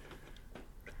here.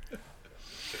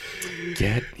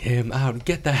 Get him out.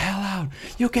 Get the hell out.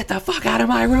 You get the fuck out of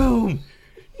my room.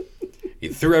 He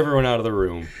threw everyone out of the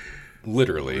room.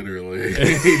 Literally.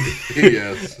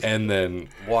 Yes. And then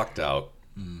walked out.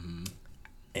 Mm-hmm.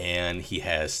 And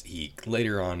he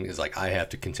later on is like, I have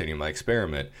to continue my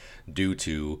experiment due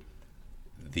to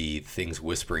the things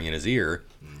whispering in his ear.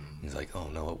 He's like, oh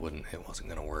no, it wasn't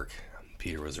going to work.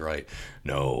 Peter was right.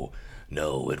 No,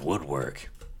 it would work.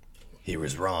 He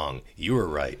was wrong. You were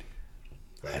right.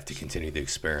 I have to continue the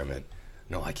experiment.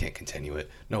 No, I can't continue it.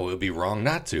 No, it would be wrong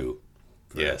not to.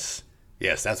 Yes,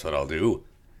 that's what I'll do.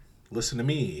 Listen to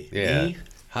me. Yeah. Me?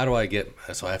 How do I get...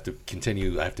 So I have to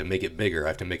continue. I have to make it bigger. I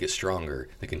have to make it stronger.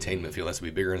 The containment field has to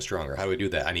be bigger and stronger. How do I do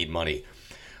that? I need money.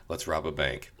 Let's rob a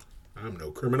bank. I'm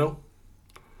no criminal.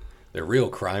 The real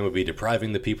crime would be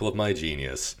depriving the people of my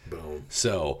genius. Boom.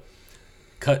 So,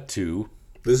 cut to...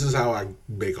 This is how I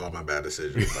make all my bad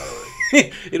decisions, by the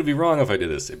way. It'd be wrong if I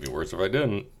did this. It'd be worse if I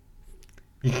didn't.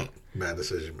 Bad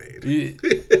decision made.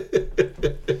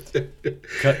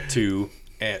 Cut to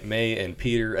Aunt May and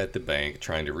Peter at the bank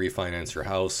trying to refinance her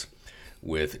house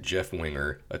with Jeff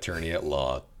Winger, attorney at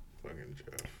law. Fucking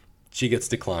Jeff. She gets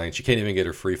declined. She can't even get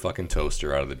her free fucking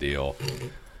toaster out of the deal.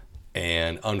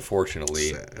 And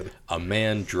unfortunately, a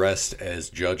man dressed as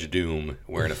Judge Doom,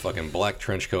 wearing a fucking black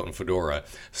trench coat and fedora,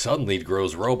 suddenly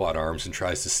grows robot arms and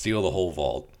tries to steal the whole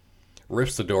vault.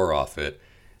 Rips the door off it,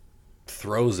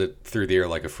 throws it through the air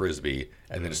like a frisbee,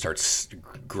 and then starts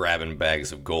grabbing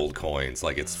bags of gold coins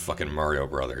like it's fucking Mario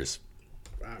Brothers.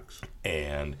 Facts.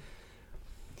 And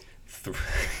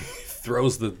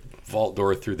throws the vault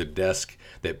door through the desk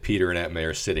that Peter and Aunt May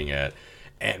are sitting at.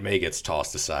 Aunt May gets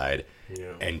tossed aside.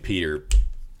 Yeah. And Peter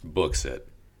books it.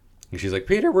 And she's like,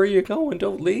 Peter, where are you going?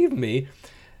 Don't leave me.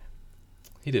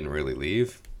 He didn't really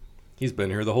leave. He's been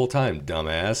here the whole time,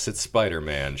 dumbass. It's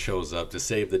Spider-Man. Shows up to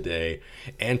save the day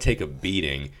and take a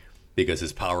beating because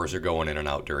his powers are going in and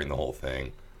out during the whole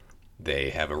thing. They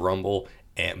have a rumble.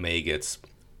 Aunt May gets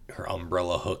her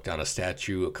umbrella hooked on a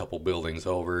statue a couple buildings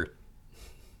over.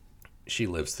 She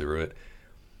lives through it.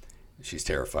 She's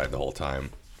terrified the whole time.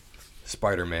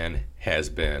 Spider-Man has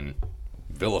been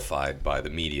vilified by the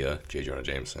media, J. Jonah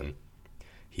Jameson.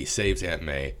 He saves Aunt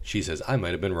May. She says, I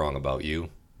might have been wrong about you.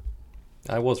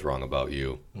 I was wrong about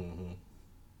you. Mm-hmm.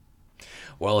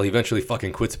 Well, he eventually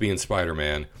fucking quits being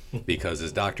Spider-Man because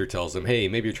his doctor tells him, hey,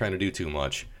 maybe you're trying to do too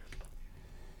much.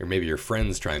 Or maybe your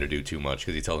friend's trying to do too much,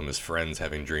 because he tells him his friend's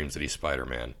having dreams that he's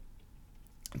Spider-Man.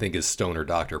 I think his stoner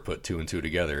doctor put two and two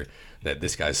together that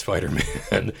this guy's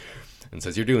Spider-Man and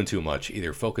says, you're doing too much.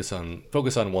 Either focus on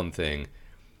one thing,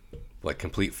 like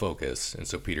complete focus. And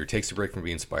so Peter takes a break from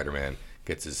being Spider-Man,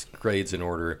 gets his grades in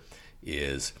order,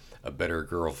 is a better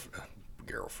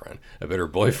girlfriend, a better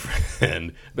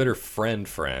boyfriend, a better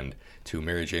friend to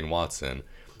Mary Jane Watson,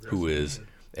 who is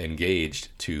engaged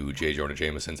to J. Jonah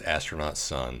Jameson's astronaut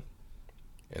son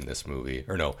in this movie,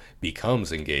 or no,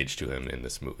 becomes engaged to him in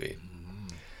this movie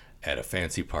at a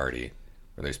fancy party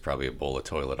where there's probably a bowl of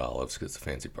toilet olives because it's a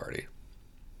fancy party.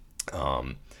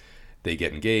 They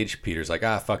get engaged. Peter's like,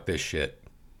 fuck this shit.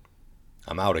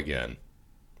 I'm out again.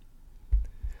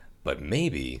 But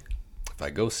maybe if I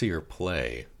go see her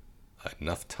play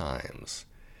enough times,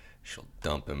 she'll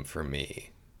dump him for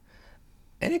me.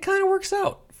 And it kind of works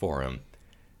out for him.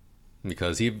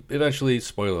 Because he eventually,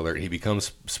 spoiler alert,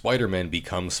 Spider-Man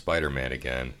becomes Spider-Man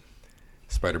again.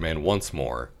 Spider-Man once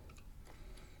more.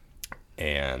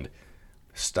 And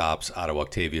stops Otto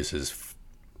Octavius's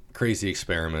crazy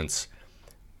experiments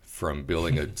from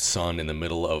building a sun in the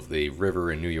middle of the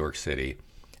river in New York City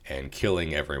and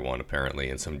killing everyone, apparently,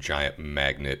 in some giant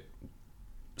magnet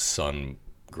sun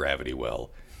gravity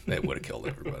well that would have killed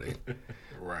everybody.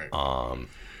 Right.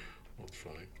 That's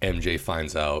funny. MJ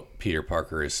finds out Peter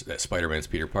Parker is Spider-Man's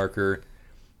Peter Parker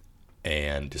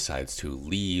and decides to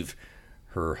leave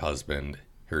her husband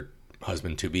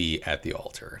to be at the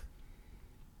altar.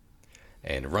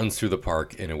 And runs through the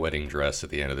park in a wedding dress at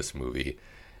the end of this movie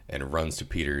and runs to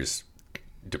Peter's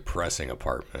depressing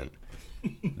apartment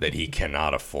that he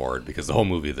cannot afford because the whole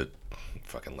movie the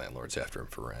fucking landlord's after him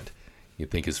for rent. You'd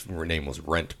think his name was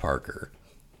Rent Parker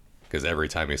because every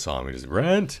time he saw him he just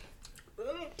Rent.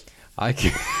 I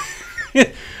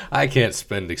can't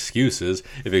spend excuses.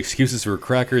 If excuses were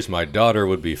crackers, my daughter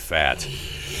would be fat.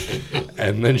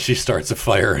 And then she starts a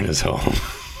fire in his home.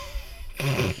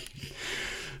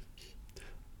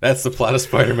 That's the plot of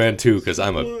Spider-Man 2 because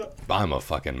I'm a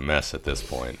fucking mess at this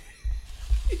point.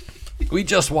 We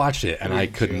just watched it and I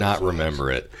could not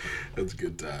remember it. That's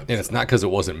good time. And it's not because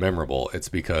it wasn't memorable. It's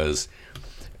because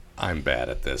I'm bad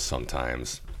at this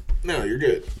sometimes. No, you're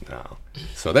good. No.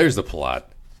 So there's the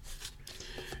plot.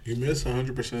 You miss 100%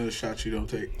 of the shots you don't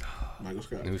take. Michael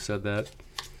Scott. Who said that?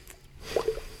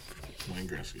 Wayne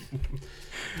Gretzky.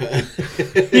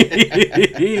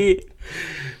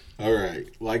 All right.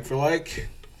 Like for like?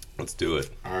 Let's do it.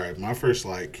 All right. My first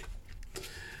like.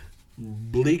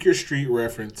 Bleecker Street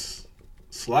reference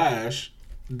 /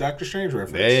 Doctor Strange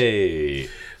reference. Hey.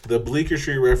 The Bleecker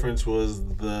Street reference was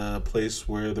the place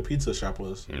where the pizza shop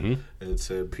was. Mm-hmm. It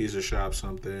said pizza shop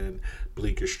something,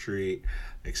 Bleecker Street,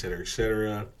 etc.,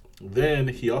 etc. Then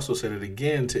he also said it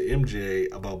again to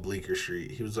MJ about Bleecker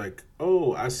Street. He was like,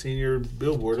 "Oh, I seen your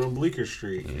billboard on Bleecker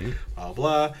Street, blah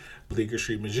blah, Bleecker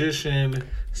Street magician,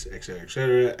 etc.,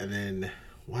 etc." And then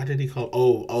why did he call?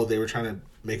 Oh, they were trying to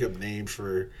make up names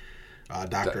for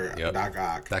Doc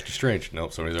Ock. Doctor Strange.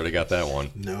 Nope, somebody's already got that one.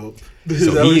 Nope.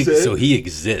 So he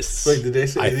exists. Wait, did they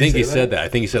say? I think he said that. I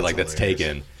think he said that's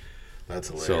taken. That's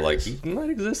hilarious. So like he might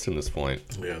exist in this point.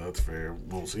 Yeah, that's fair.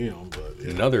 Won't see him, but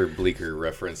yeah. Another Bleecker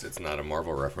reference. It's not a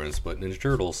Marvel reference, but Ninja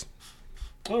Turtles.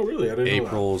 Oh, really? I didn't know that.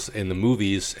 April's in the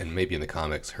movies and maybe in the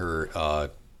comics. Her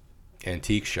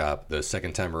antique shop, the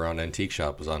second time around antique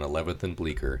shop, was on 11th and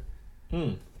Bleecker.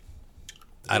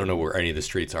 I don't know where any of the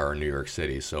streets are in New York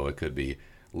City, so it could be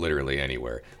literally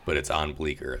anywhere. But it's on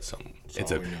Bleecker.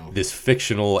 This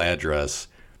fictional address,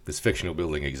 this fictional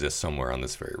building exists somewhere on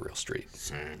this very real street.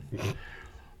 Same.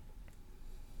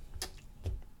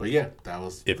 But yeah, that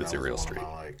was if it's that a was real one street. Of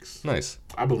my likes. Nice.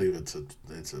 I believe it's a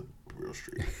real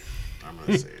street. I'm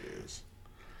gonna say it is.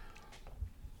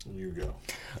 You go.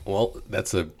 Well,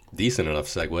 that's a decent enough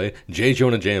segue. J.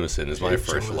 Jonah Jameson is my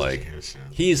first like.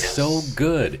 He's so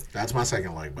good. That's my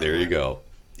second like. There you go.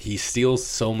 He steals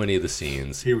so many of the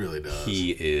scenes. He really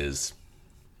does.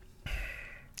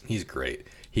 He's great.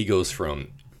 He goes from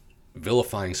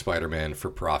vilifying Spider-Man for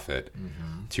profit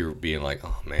to being like,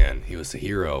 oh man, he was a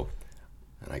hero.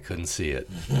 And I couldn't see it.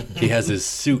 He has his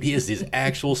suit. He has his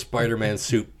actual Spider-Man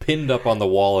suit pinned up on the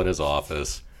wall in his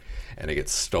office. And it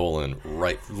gets stolen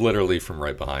literally from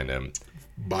right behind him.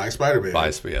 By Spider-Man.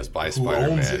 By Spider-Man.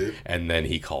 Owns it. And then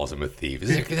he calls him a thief.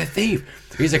 He's a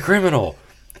thief. He's a criminal.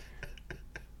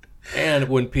 And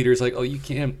when Peter's like, oh, you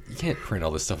can't print all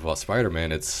this stuff about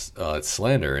Spider-Man. It's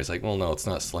slander. It's like, well, no, it's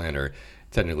not slander.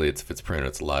 Technically, if it's printed,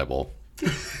 it's libel.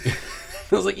 I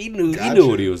was like, he knew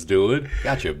what he was doing.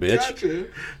 Gotcha, bitch.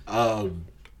 Gotcha.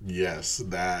 Yes,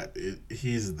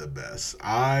 he's the best.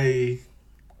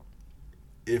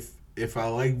 If I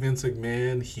like Vince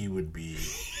McMahon, he would be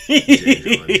J.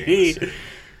 Jonah Jameson.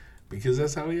 Because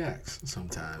that's how he acts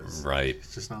sometimes. Right.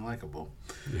 It's just not likable.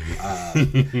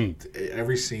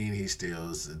 Every scene he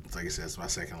steals, like I said, it's my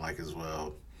second like as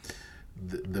well.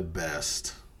 The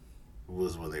best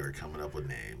was when they were coming up with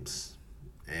names.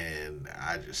 And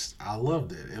I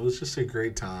loved it. It was just a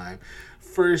great time.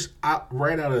 First,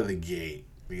 right out of the gate,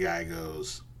 the guy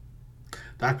goes,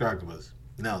 Dr. Octopus,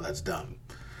 no, that's dumb.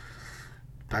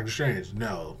 Doctor Strange,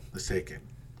 no, that's taken.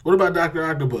 What about Dr.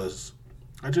 Octopus?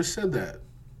 I just said that.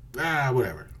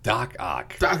 Whatever. Doc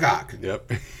Ock. Doc Ock.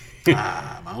 Yep.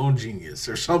 My own genius,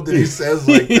 or something he says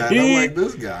like that. I'm like,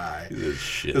 this guy He's a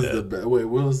shit. Wait,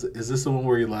 is this the one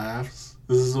where he laughs?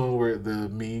 This is the one where the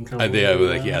meme comes. Yeah,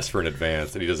 like he asks for an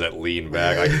advance, and he does that lean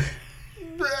back, like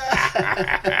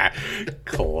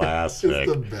classic.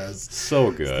 It's the best.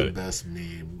 So good. It's the best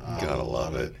meme. Gotta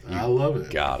love it. I love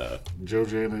it. Gotta. Joe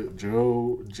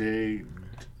J,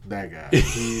 that guy.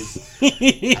 He's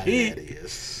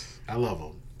hilarious. I love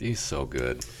him. He's so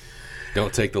good.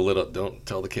 Don't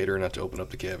tell the caterer not to open up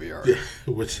the caviar.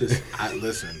 Which is,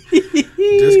 listen,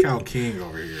 Discount King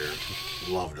over here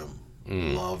loved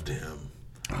him. Loved him.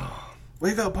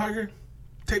 Wake up, Parker.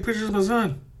 Take pictures of my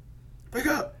son. Wake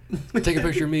up. Take a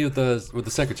picture of me with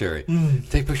the secretary.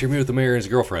 Take a picture of me with the mayor and his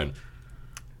girlfriend.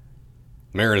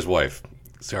 Mayor and his wife.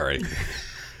 Sorry.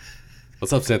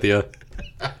 What's up, Cynthia?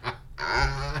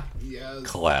 Yes.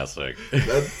 Classic.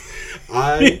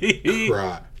 I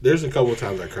cry. There's a couple of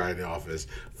times I cried in the office.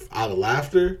 Out of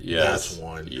laughter, Yes. that's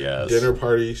one. Yes. Dinner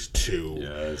parties, 2.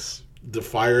 Yes. The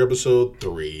fire episode,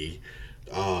 3.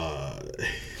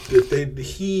 If they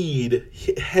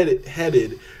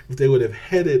if they would have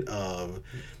headed of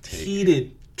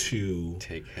heated to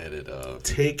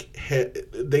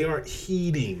they aren't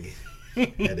heating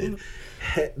headed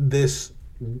this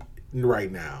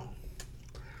right now.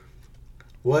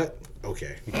 What?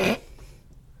 Okay. God.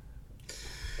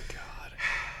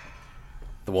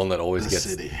 The one that always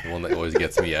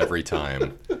gets me every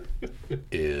time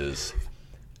is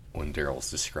when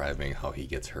Daryl's describing how he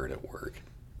gets hurt at work.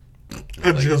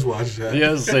 I just watched that.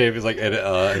 Yeah, same. He's like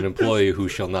an employee who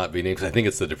shall not be named. 'Cause I think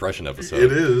it's the depression episode.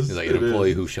 It is. He's like an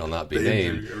employee who shall not be The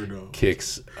named injury, or no.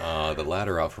 kicks the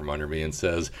ladder out from under me and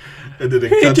says, And then it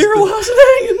 "Hey, cuts Daryl, how's it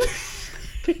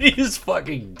hanging?" He's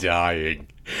fucking dying.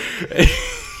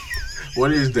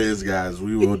 One of these days, guys,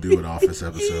 we will do an Office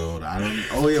episode.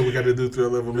 Oh yeah, we got to do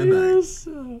Thrill Level Midnight. Yes.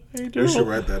 Hey, Daryl, We should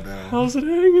write that down. how's it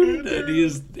hanging? And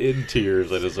he's in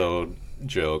tears at his own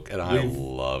joke, and I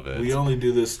love it. We only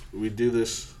do this. We do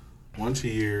this once a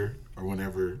year, or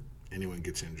whenever anyone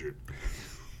gets injured.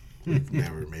 We've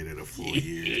never made it a full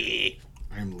year.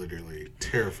 I'm literally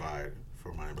terrified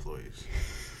for my employees.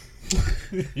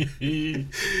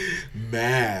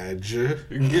 Madge,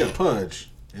 yeah, Pudge.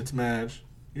 It's Madge.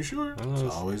 You sure? It's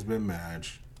always been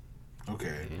Madge.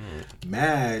 Okay,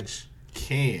 Madge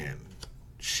can.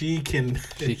 She can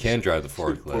drive the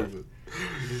forklift.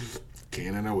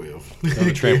 Can and I will. On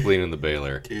the trampoline and the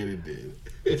baler. Can and did.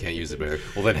 You can't use the baler.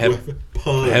 Well, then have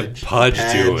Pudge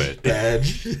do it.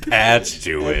 Padge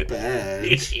do it.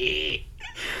 Badge.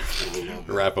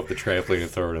 Wrap up the trampoline and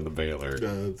throw it in the baler.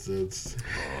 It's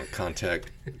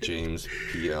Contact James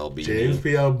P. Albini. James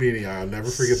P. Albini. I'll never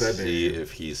forget that name. See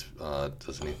if he's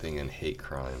does anything in hate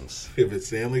crimes. If it's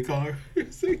Stanley Carr.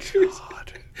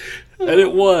 God. And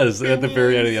it was at the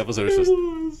very end of the episode.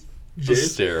 It's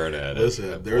just staring at it.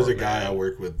 Listen, there was a guy I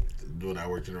worked with when I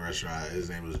worked in a restaurant. His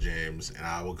name was James, and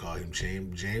I would call him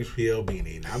James P.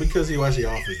 Albini. Not because he watched The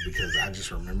Office, because I just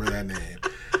remember that name.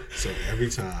 So every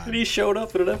time. And he showed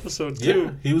up in an episode too.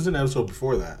 Yeah, he was in an episode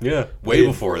before that. Yeah, way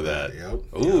before that.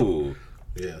 Yep. Ooh.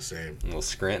 Yep. Yeah, same. A little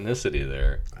Scrantonicity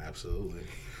there. Absolutely.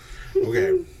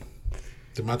 Okay.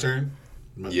 Is it my turn?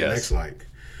 Yes. Next like.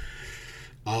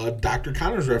 Dr.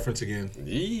 Connors reference again.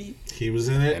 Yee. He was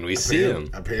in it. And we see him.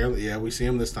 Apparently, yeah, we see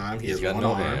him this time. He's got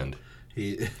no hand.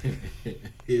 He's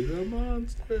a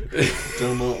monster.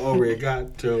 Tomo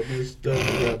Origato, Mr.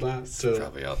 Roboto.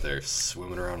 Probably out there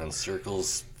swimming around in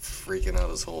circles, freaking out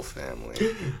his whole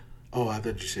family. Oh, I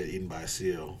thought you said eaten by a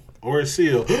seal. Or a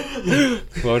seal. Why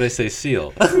would I say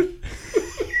seal? I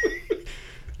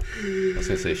was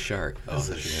going to say shark. Oh, I was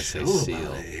going to say seal.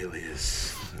 About an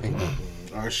alias.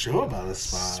 Or a show about a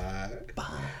spy.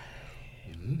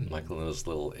 Michael and his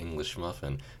little English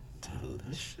muffin.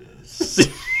 Delicious.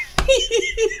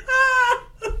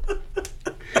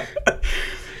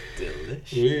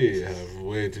 Delicious. We have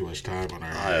way too much time on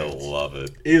our hands. I love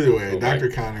it. Either way, Dr.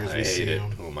 Connors, I we see hate it.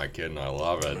 him. Who am I kidding? I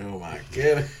love it. Oh my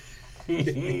god.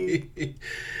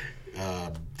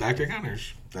 Dr.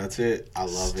 Connors. That's it. I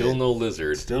love it. Still no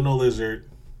lizard. Still no lizard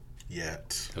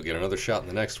yet. He'll get another shot in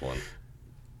the next one.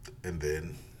 And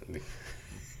then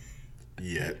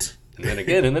yet. And then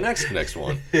again in the next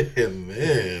one. And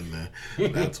then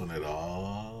that's when it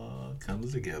all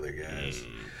comes together, guys.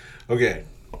 Okay.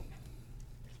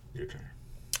 Your turn.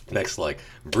 Next, like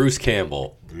Bruce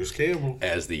Campbell Bruce Campbell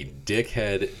as the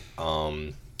dickhead.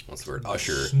 What's the word?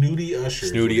 Usher. Snooty Usher.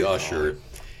 Snooty Usher.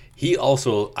 He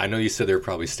also, I know you said there were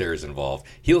probably stairs involved.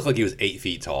 He looked like he was 8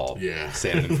 feet tall. Yeah.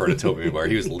 Standing in front of Toby Maguire.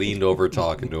 He was leaned over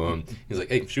talking to him. He was like,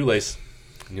 hey, shoelace.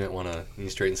 You might want to, he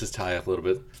straightens his tie up a little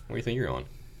bit. Where do you think you're going?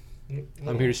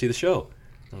 I'm here to see the show.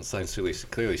 And the sign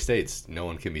clearly states no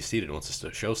one can be seated once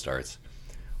the show starts.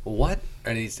 Well, what?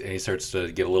 And he starts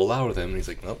to get a little loud with him. And he's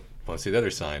like, nope, want to see the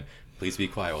other sign. Please be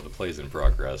quiet while the play's in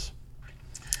progress.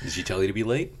 Did she tell you to be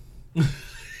late?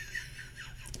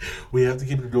 We have to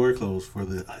keep the door closed for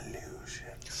the illusion.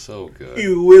 So good.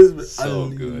 You whisper. So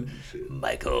illusion. good.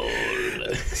 Michael.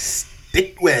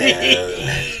 Stickwell.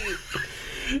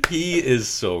 He is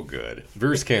so good.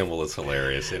 Bruce Campbell is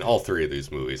hilarious in all three of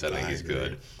these movies. I think he's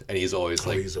good. And he's always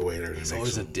like... he's a waiter. He's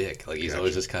always a dick. Like, he's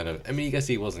always just kind of... I mean, I guess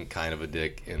he wasn't kind of a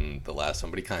dick in the last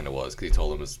one, but he kind of was, because he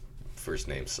told him his first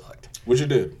name sucked. Which it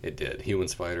did. It did. Human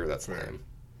Spider, that's the name.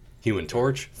 Human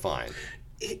Torch, fine.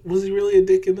 Was he really a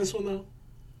dick in this one, though?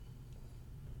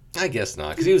 I guess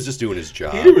not, because he was just doing his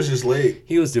job. He was just late.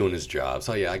 He was doing his job.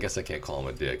 So, yeah, I guess I can't call him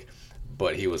a dick.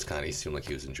 But he seemed like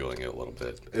he was enjoying it a little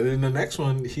bit. And then the next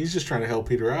one, he's just trying to help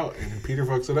Peter out, and Peter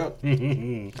fucks it up.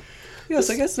 Yes,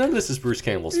 I guess none of this is Bruce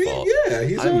Campbell's fault. Yeah,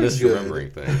 he's I'm always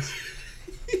misremembering things.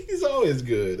 He's always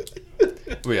good.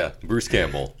 But yeah, Bruce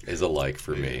Campbell is a like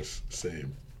for me.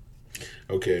 Same.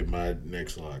 Okay, my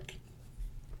next lock.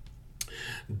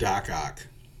 Doc Ock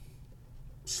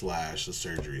 / the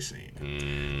surgery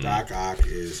scene. Doc Ock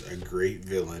is a great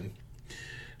villain.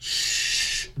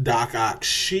 Doc Ock,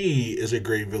 she is a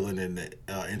great villain in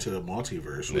Into the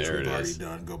Multiverse, which we've already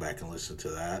done. Go back and listen to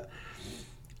that.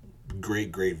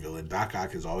 Great villain. Doc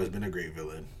Ock has always been a great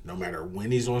villain. No matter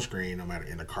when he's on screen, no matter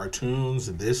in the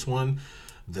cartoons, this one,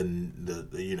 the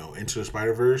Into the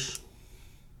Spider-Verse.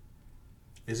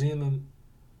 Is he in the...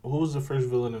 Who was the first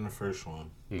villain in the first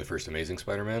one? In the first Amazing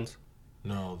Spider-Mans?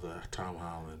 No, the Tom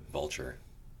Holland. Vulture.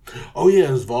 Oh, yeah,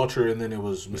 it was Vulture, and then it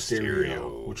was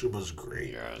Mysterio. Which was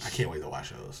great. Yes. I can't wait to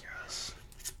watch those. Yes.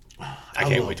 I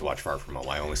can't wait to watch Far From Home.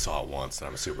 I only saw it once, and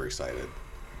I'm super excited.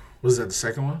 Was that the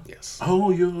second one? Yes. Oh,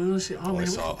 you only see... Oh, I only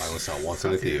saw it once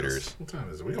in the theaters. What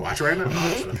time is it? We can watch it right now.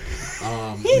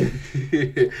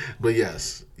 But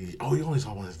yes. Oh, you only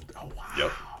saw one. Oh, wow.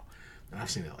 Yep. And I've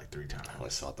seen it like 3 times. I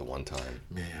only saw it the one time.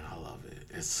 Man, I love it.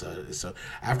 It's so.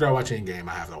 After I watch Endgame,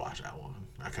 I have to watch that one.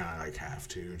 I kind of like have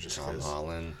to just Tom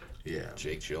Holland. Yeah.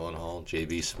 Jake Gyllenhaal.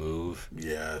 JB Smoove.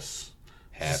 Yes.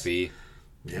 Happy.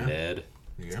 Yeah. Ned.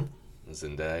 Yeah.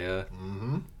 Zendaya.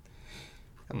 Mm-hmm.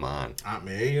 Come on. Aunt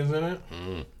May is in it.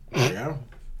 Yeah.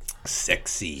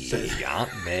 Sexy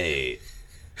Aunt May.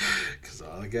 Because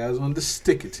all the guys wanted to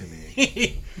stick it to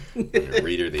me.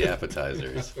 Read her the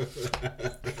appetizers.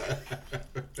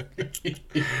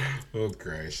 Oh,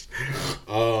 Christ.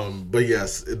 But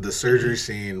yes, the surgery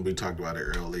scene, we talked about it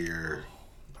earlier.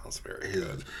 That was very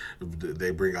good. They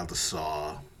bring out the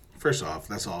saw. First off,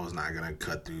 that saw was not going to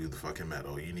cut through the fucking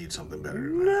metal. You need something better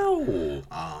than that. No.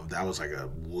 That was like a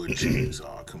wood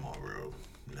chainsaw. Come on, bro.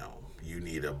 No. You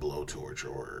need a blowtorch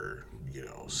or,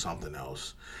 something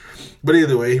else. But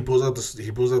either way, he pulls out the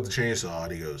chainsaw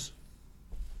and he goes,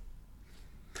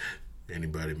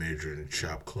 anybody major in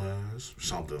chop class?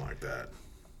 Something like that.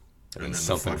 And then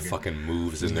something fucking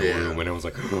moves in the room, and it was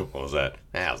like, what was that?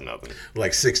 That was nothing.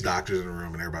 Like 6 doctors in the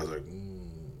room, and everybody's like,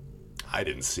 I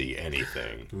didn't see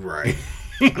anything. Right.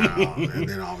 And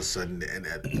then all of a sudden,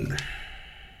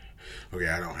 okay,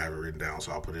 I don't have it written down,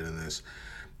 so I'll put it in this.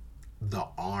 The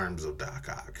arms of Doc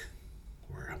Ock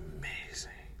were amazing.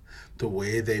 The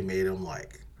way they made him,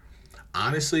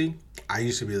 honestly, I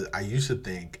used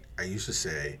to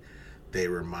say they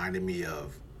reminded me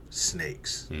of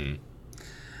snakes.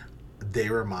 They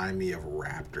remind me of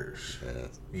raptors.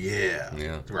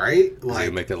 Yeah. Right? Like,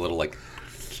 they make that little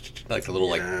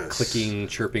clicking,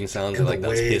 chirping sounds, and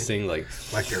that's hissing, like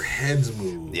their heads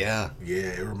move. Yeah.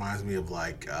 It reminds me of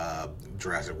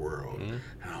Jurassic World. And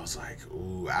I was like,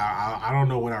 ooh, I don't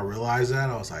know when I realized that.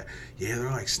 I was like, yeah,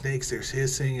 they're like snakes. There's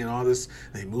hissing and all this.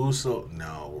 They move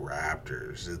no,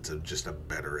 raptors. It's just a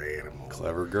better animal.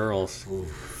 Clever girls. Oof.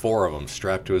 4 of them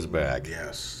strapped to his back.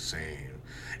 Yes, same.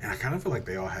 And I kind of feel like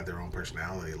they all had their own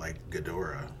personality, like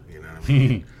Ghidorah. You know what I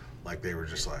mean? Like they were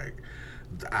just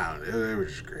they were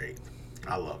just great.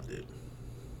 I loved it.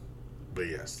 But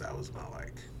yes, that was my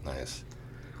Nice.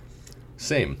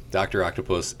 Same. Dr.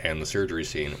 Octopus and the surgery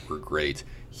scene were great.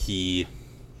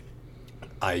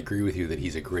 I agree with you that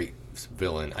he's a great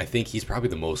villain. I think he's probably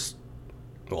the most,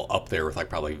 up there with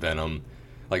probably Venom.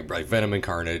 Like Venom and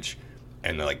Carnage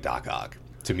and Doc Ock.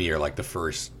 To me are the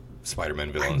first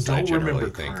Spider-Man villains I I don't generally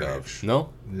remember think Carnage. of. No?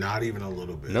 Not even a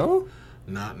little bit. No?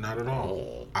 Not at all.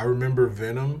 Oh. I remember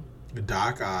Venom,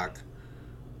 Doc Ock,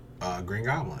 Green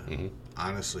Goblin. Mm-hmm.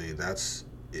 Honestly, that's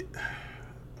it.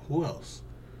 Who else?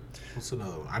 What's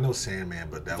another one? I know Sandman,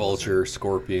 but that Vulture,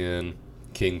 Scorpion,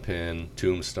 Kingpin,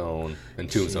 Tombstone. And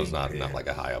Tombstone's not Kingpin. like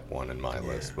a high up one in my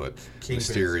list, but Kingpin's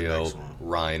the Mysterio, next one.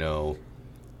 Rhino.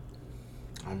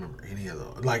 I don't remember any of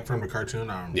those. Like from the cartoon,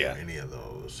 I don't remember Yeah. any of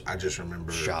those. I just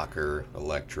remember Shocker,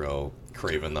 Electro,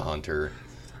 Kraven the Hunter.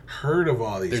 heard of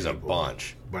all these. There's a people,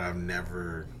 bunch. but I've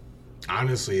never.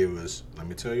 Honestly, it was. Let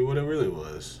me tell you what it really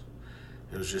was.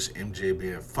 It was just MJ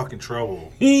being in fucking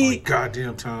trouble all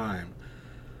goddamn time.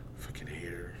 Fucking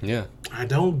hater. Yeah. I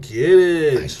don't get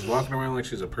it. She's walking around like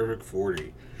she's a perfect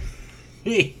 40.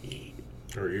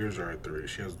 Her ears are at 3.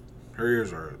 Her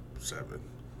ears are at 7.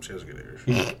 She has good ears.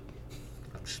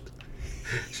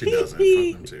 She doesn't.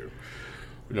 Fuck them too.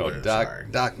 No, Yeah, sorry.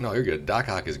 Doc. No, you're good. Doc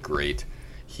Ock is great.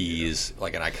 He's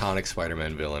like an iconic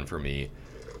Spider-Man villain for me.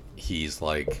 He's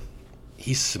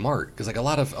smart because like a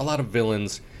lot of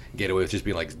villains get away with just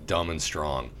being like dumb and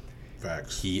strong.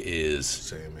 Facts. He is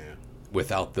Same man.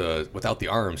 without the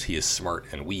arms. He is smart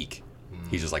and weak.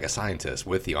 He's just like a scientist.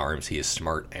 With the arms, he is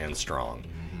smart and strong.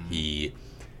 He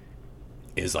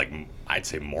is like I'd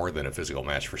say more than a physical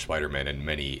match for Spider-Man in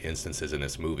many instances in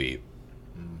this movie.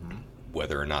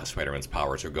 Whether or not Spider-Man's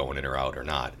powers are going in or out or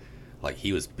not, like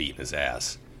he was beating his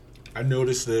ass. I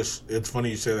noticed this. It's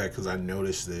funny you say that because I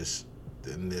noticed this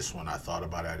in this one. I thought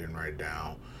about it. I didn't write it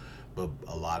down. But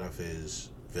a lot of his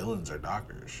villains are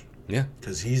doctors. Yeah,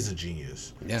 Because he's a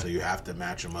genius. Yeah. So you have to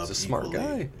match him up. He's a smart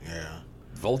equally. guy. Yeah.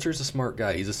 Vulture's a smart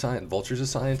guy. He's a Vulture's a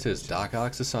scientist. Doc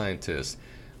Ock's a scientist.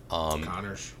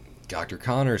 Connors. Dr.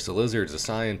 Connors, the Lizard's a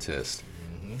scientist.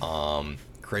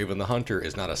 Kraven the Hunter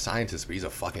is not a scientist, but he's a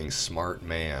fucking smart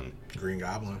man. Green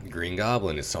Goblin. Green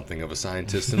Goblin is something of a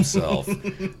scientist himself.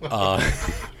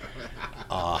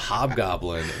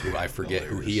 Hobgoblin, who I forget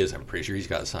who he is, I'm pretty sure he's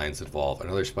got science involved.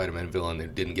 Another Spider-Man villain who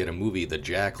didn't get a movie, the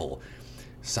Jackal.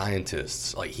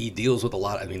 Scientists, like he deals with a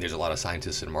lot. I mean, there's a lot of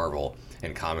scientists in Marvel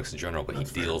and comics in general, but he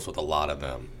deals with a lot of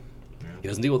them. Yeah. He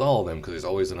doesn't deal with all of them because there's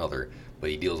always another, but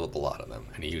he deals with a lot of them,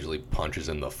 and he usually punches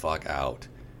them the fuck out.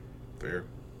 Fair.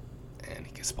 And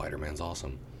Spider-Man's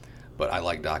awesome. But I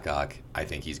like Doc Ock. I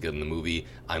think he's good in the movie.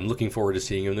 I'm looking forward to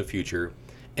seeing him in the future.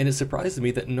 And it surprises me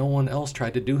that no one else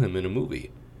tried to do him in a movie.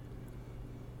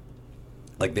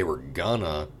 Like they were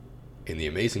gonna, in the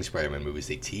Amazing Spider-Man movies,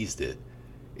 they teased it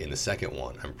in the second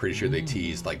one. I'm pretty sure they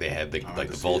teased, like they had the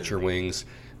vulture wings.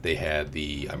 They had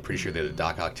I'm pretty sure they had the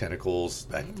Doc Ock tentacles.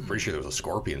 I'm pretty sure there was a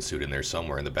scorpion suit in there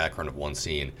somewhere in the background of one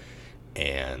scene.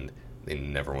 And they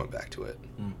never went back to it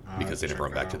because they never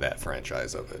went back to that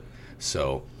franchise of it.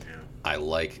 So I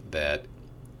like that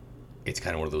it's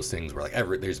kind of one of those things where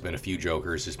like there's been a few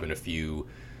Jokers, there's been a few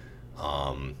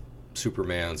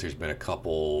Supermans, there's been a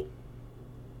couple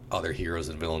other heroes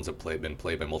and villains that been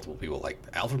played by multiple people. Like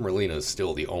Alfred Molina is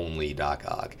still the only Doc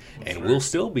Ock, and will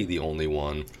still be the only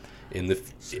one in the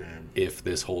if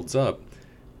this holds up.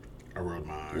 I rolled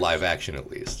my eyes. Live action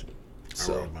at least.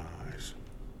 I rolled my eyes.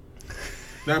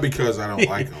 Not because I don't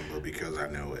like them, but because I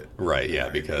know it. Right, yeah,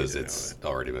 because it's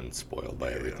already been spoiled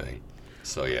by everything.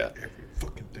 So, yeah. Every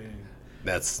fucking thing.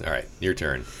 That's, all right, your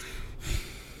turn.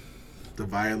 The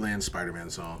Violin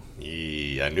Spider-Man song.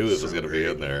 I knew this was going to be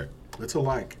in there. It's a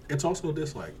like. It's also a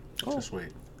dislike. Just wait.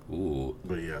 Ooh.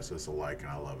 But yes, it's a like, and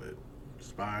I love it.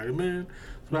 Spider-Man.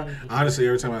 Honestly,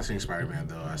 every time I sing Spider-Man,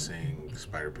 though, I sing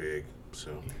Spider-Pig.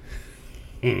 So.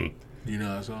 You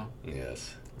know that song?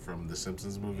 Yes. From the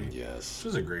Simpsons movie? Yes. This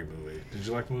was a great movie. Did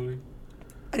you like the movie?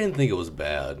 I didn't think it was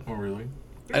bad. Oh, really?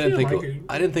 I didn't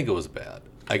think it was bad.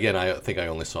 Again, I think I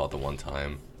only saw it the one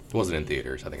time. It wasn't in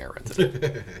theaters. I think I rented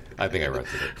it.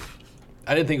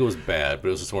 I didn't think it was bad, but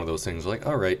it was just one of those things like,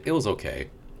 all right, it was okay.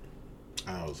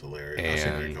 Oh, it was hilarious.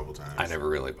 And I've seen it a couple times. I never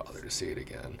really bothered to see it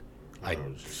again. It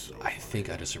was just so I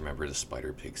think I just remember the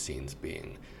Spider-Pig scenes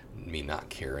being me not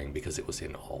caring because it was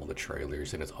in all the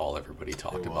trailers and it's all everybody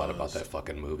talked about that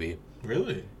fucking movie.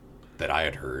 Really? That I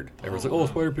had heard. Everyone's like, oh,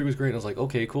 Spider-Pig was great. And I was like,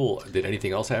 okay, cool. Did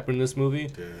anything else happen in this movie?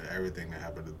 Everything that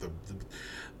happened.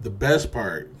 The best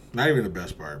part, not even the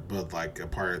best part, but like a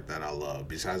part that I love,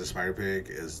 besides the Spider-Pig,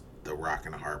 is the Rock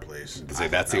in a Hard Place.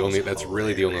 That's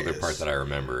really the only other part that I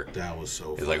remember. That was so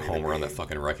funny. It's like Homer on that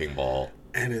fucking wrecking ball.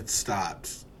 And it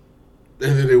stopped.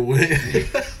 And then it went.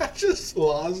 I just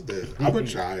lost it. I'm a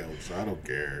child, so I don't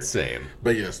care. Same.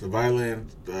 But yes, the Violin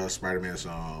Spider-Man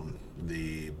song,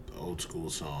 the old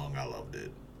school song, I loved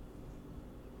it.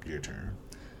 Your turn.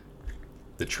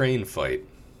 The train fight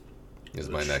is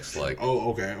my next like. Oh,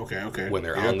 okay. When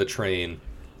they're on the train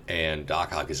And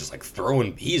Doc Ock is just like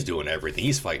he's doing everything.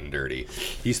 He's fighting dirty.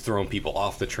 He's throwing people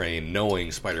off the train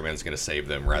knowing Spider-Man's going to save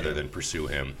them rather than pursue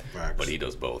him. Facts. But he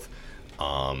does both.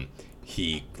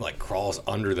 He like crawls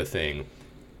under the thing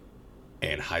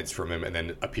and hides from him and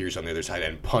then appears on the other side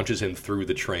and punches him through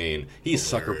the train. He's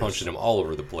sucker punching him all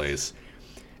over the place.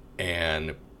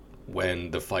 And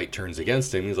when the fight turns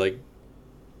against him, he's like,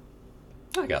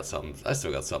 I got something. I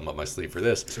still got something up my sleeve for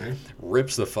this. Same.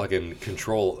 Rips the fucking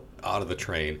control out of the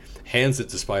train, hands it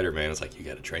to Spider-Man. It's like, you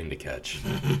got a train to catch.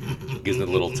 Gives him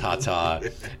a little ta-ta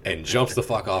and jumps the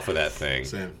fuck off of that thing.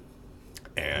 Same.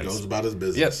 And goes about his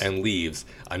business. Yep, and leaves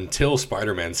until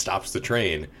Spider-Man stops the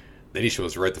train. Then he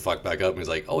shows right the fuck back up and he's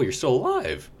like, oh, you're still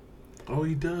alive. Oh,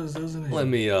 he does, doesn't he? Let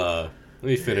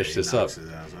me finish this up. His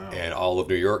ass out. And all of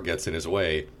New York gets in his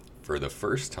way for the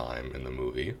first time in the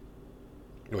movie.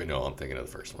 Wait, no, I'm thinking of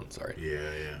the first one. Sorry.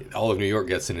 Yeah. All of New York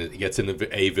gets in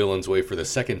a villain's way for the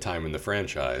second time in the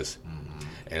franchise. Mm-hmm.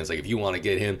 And it's like, if you want to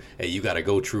get him, hey, you got to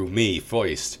go through me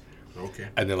first. Okay.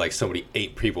 And then like somebody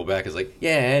 8 people back is like,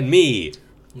 yeah, and me.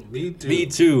 Me too. Me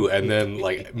too. And then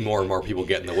like more and more people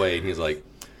get in the way, and he's like,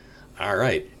 all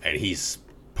right. And he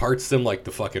parts them like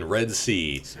the fucking Red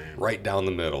Sea, right down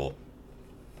the middle.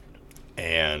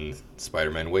 And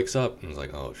Spider-Man wakes up and is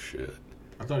like, oh shit.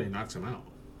 I thought he knocks him out.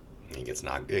 He gets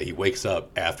knocked. He wakes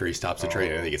up after he stops the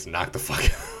train, and he gets knocked the fuck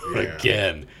out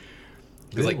again.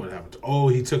 Then like, what happened?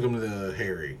 He took him to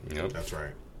Harry. Yep. That's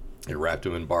right. He wrapped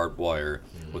him in barbed wire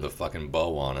with a fucking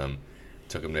bow on him.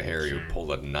 Took him to Harry, who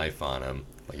pulled a knife on him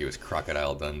like he was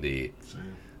Crocodile Dundee.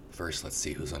 Same. First, let's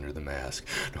see who's under the mask.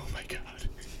 Oh my god.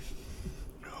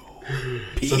 No.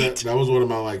 Pete. So that was one of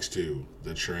my likes too.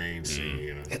 The train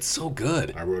scene. It's so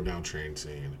good. I wrote down train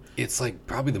scene. It's like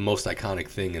probably the most iconic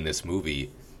thing in this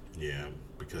movie. Yeah,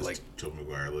 because like Tobey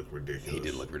Maguire looked ridiculous. He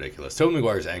did look ridiculous. Tobey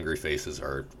Maguire's angry faces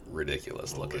are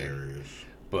ridiculous looking. Hilarious.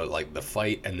 But like the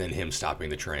fight and then him stopping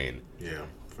the train. Yeah,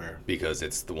 fair. Because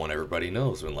it's the one everybody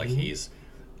knows when like he's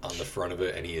on the front of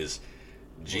it and he is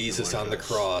Jesus on the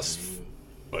cross,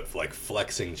 but like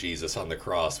flexing Jesus on the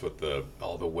cross with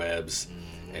all the webs,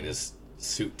 and his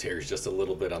suit tears just a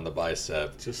little bit on the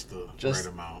bicep. Just the right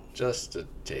amount. Just a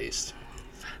taste.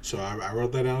 So I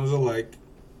wrote that down as a like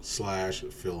 /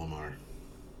 Philomar.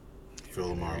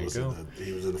 Philomar was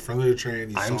he was in the front of the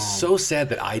train. I'm so sad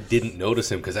that I didn't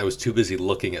notice him because I was too busy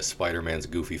looking at Spider-Man's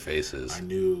goofy faces. I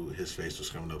knew his face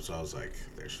was coming up, so I was like,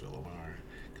 there's Philomar.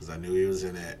 Because I knew he was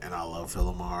in it, and I love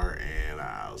Philomar, and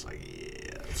I was like,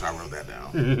 yeah. So I wrote that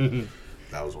down.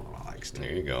 That was one of my likes, too.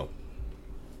 There you go.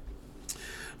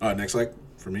 Next like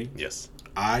for me? Yes.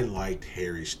 I liked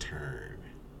Harry's turn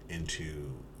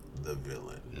into the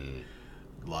villain.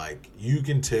 Like, you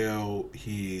can tell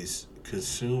he's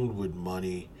consumed with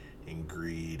money and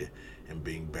greed and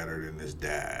being better than his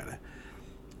dad.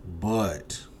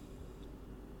 But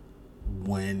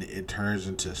when it turns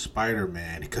into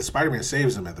Spider-Man, because Spider-Man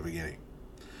saves him at the beginning,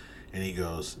 and he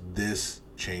goes, this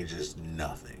changes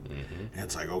nothing. And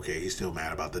it's like, okay, he's still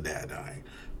mad about the dad dying.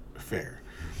 Fair.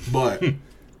 But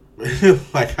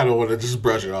like, I don't want to just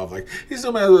brush it off like, he's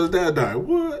still mad about his dad dying.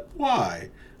 What?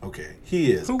 Why? Okay,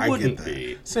 he is. Who I wouldn't get that.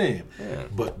 be? Same. Yeah.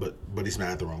 But he's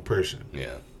mad at the wrong person.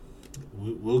 Yeah.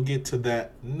 We'll get to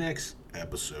that next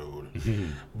episode.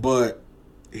 But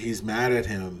he's mad at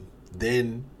him.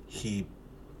 Then he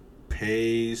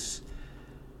pays.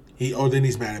 Then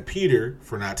he's mad at Peter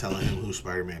for not telling him who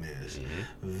Spider-Man is.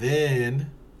 Then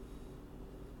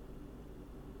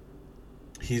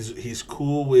he's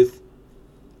cool with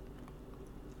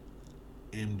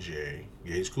MJ.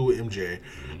 Yeah, he's cool with MJ.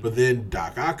 But then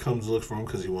Doc Ock comes to look for him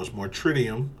because he wants more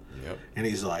tritium. Yep. And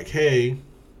he's like, hey,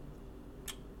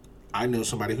 I know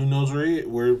somebody who knows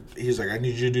where he's like, I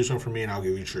need you to do something for me and I'll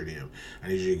give you tritium. I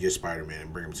need you to get Spider-Man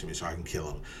and bring him to me so I can kill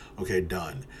him. Okay,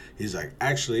 done. He's like,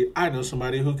 actually, I know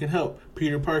somebody who can help.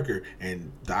 Peter Parker.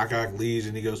 And Doc Ock leaves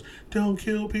and he goes, don't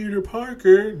kill Peter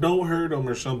Parker. Don't hurt him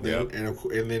or something. Yep.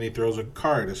 And then he throws a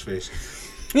car at his face.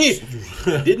 He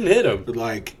didn't hit him.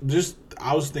 Like,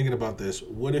 I was thinking about this.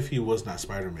 What if he was not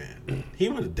Spider-Man? He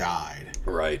would have died.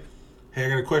 Right. Hey, I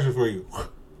got a question for you.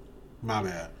 My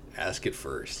bad. Ask it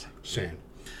first. Shane.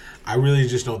 I really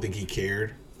just don't think he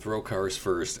cared. Throw cars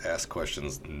first. Ask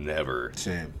questions never.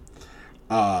 Shane.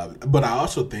 But I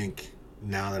also think,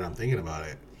 now that I'm thinking about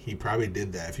it, he probably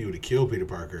did that. If he would have killed Peter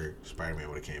Parker, Spider-Man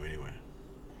would have came anyway.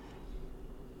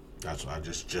 That's what I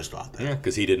just thought that. Yeah,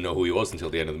 because he didn't know who he was until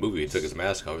the end of the movie. He took his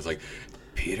mask off. He was like,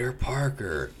 Peter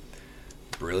Parker.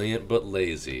 Brilliant but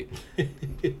lazy.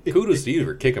 Kudos to you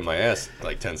for kicking my ass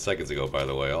like 10 seconds ago, by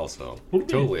the way, also.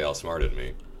 Totally outsmarted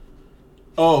me.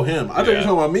 Oh, him. I thought you were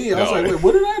talking about me. I was No. like, wait,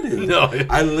 what did I do? No.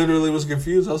 I literally was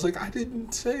confused. I was like, I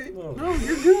didn't say. No,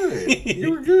 you're good.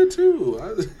 You were good too.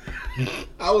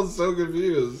 I was so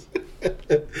confused.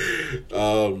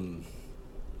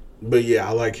 But yeah,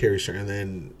 I like Harry's turn. And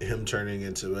then him turning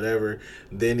into whatever.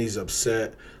 Then he's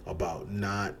upset about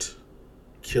not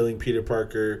killing Peter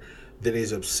Parker. Then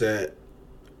he's upset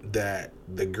that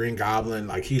the Green Goblin,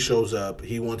 like, he shows up.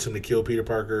 He wants him to kill Peter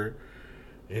Parker.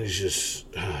 And it's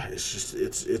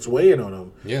weighing on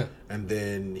him. Yeah. And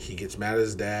then he gets mad at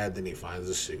his dad. Then he finds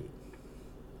a suit.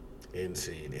 End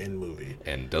scene. End movie.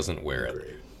 And doesn't wear it.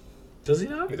 Great. Does he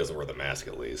not? He doesn't wear the mask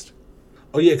at least.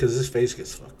 Oh, yeah, because his face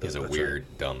gets fucked up. He has a That's weird,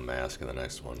 dumb mask in the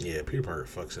next one. right. Yeah, Peter Parker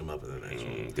fucks him up in the next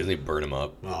one. Doesn't he burn him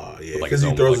up? Oh, yeah, With, like, because his he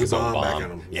own- throws like his his own bomb back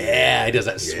at him. Yeah, he does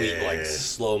that sweet, Yeah. like,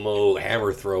 slow-mo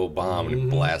hammer throw bomb and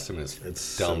blasts him in his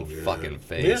It's dumb so good. fucking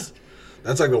face. Yeah.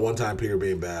 That's like the one time Peter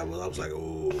being bad was I was like,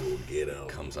 oh, get him.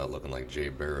 Comes out looking like Jay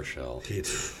Baruchel.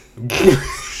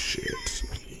 Shit.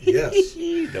 Yes.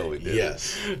 No, he didn't.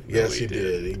 Yes. No, Yes, he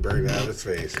did. He burned out his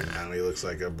face, and now he looks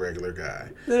like a regular guy.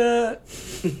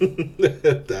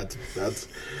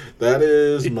 That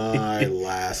is my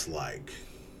last like.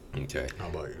 Okay. How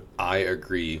about you? I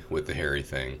agree with the Harry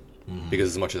thing. Because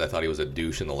as much as I thought he was a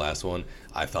douche in the last one,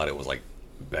 I thought it was, like,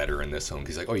 better in this one.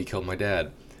 He's like, oh, you killed my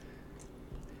dad.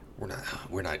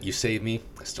 We're not. You saved me.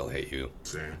 I still hate you.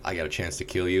 Same. I got a chance to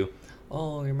kill you.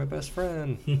 Oh, you're my best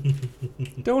friend.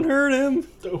 Don't hurt him.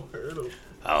 Don't hurt him.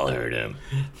 I'll hurt him.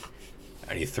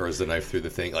 And he throws the knife through the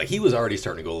thing. Like, he was already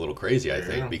starting to go a little crazy, I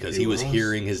think, because he was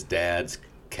hearing his dad's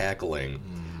cackling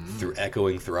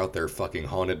echoing throughout their fucking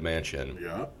haunted mansion.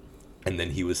 Yeah. And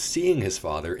then he was seeing his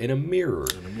father in a mirror,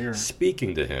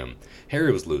 speaking to him.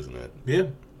 Harry was losing it. Yeah.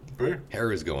 Fair.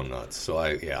 Harry was going nuts. So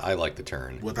I like the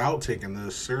turn. Without taking the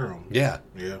serum. Yeah.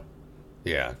 Yeah.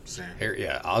 Yeah. Same. Harry,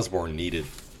 yeah. Osborn needed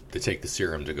to take the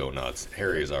serum to go nuts.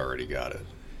 Harry's already got it.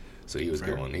 So he was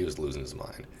he was losing his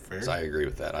mind. Fair. So I agree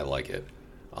with that. I like it.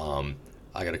 I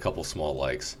got a couple small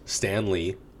likes. Stan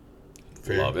Lee.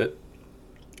 Fair. Love it.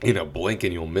 In a blink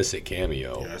and you'll miss it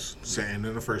cameo. Yes. Same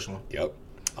in the first one. Yep.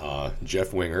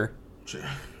 Jeff Winger.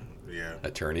 Yeah.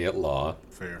 Attorney at law.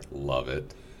 Fair. Love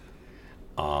it.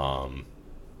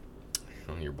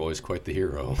 Your boy's quite the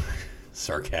hero.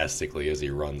 Sarcastically as he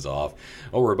runs off.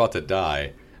 Oh, we're about to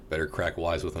die. Better crack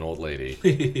wise with an old lady.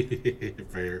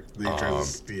 Fair. He tries to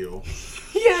steal.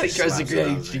 Yeah, he tries Slaps to it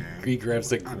out of his hand. he grabs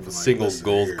the I'd be like, single listen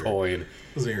gold here. coin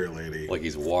Listen here, lady. like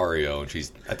he's Wario, and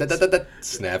she's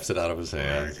snaps it out of his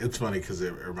hand. Right. It's funny because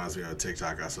it reminds me of a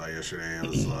TikTok I saw yesterday. It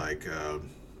was like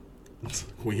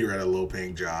when you're at a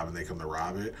low-paying job and they come to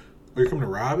rob it. Oh, you're coming to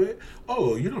rob it?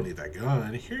 Oh, you don't need that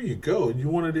gun. Here you go. You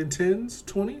want it in 10s,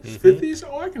 20s, 50s?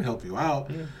 Oh, I can help you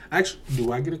out. Yeah. Actually,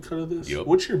 do I get a cut of this? Yep.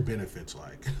 What's your benefits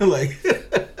like? Like,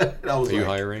 I was Are you like,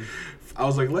 hiring? I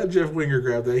was like, let Jeff Winger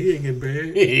grab that. He ain't getting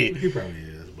paid. He probably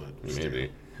is, but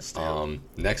Maybe. Still.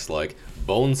 Next, like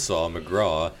Bonesaw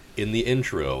McGraw in the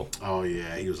intro. Oh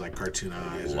yeah, he was like cartoon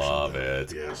eyes. Love or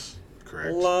something. it. Yes,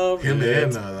 correct. Love him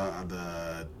it. and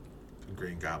the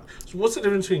Green Goblin. So what's the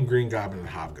difference between Green Goblin and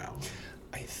Hobgoblin?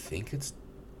 I think it's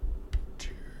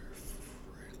different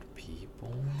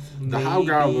people. The maybe?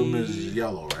 Hobgoblin is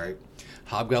yellow, right?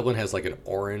 Hobgoblin has like an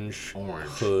orange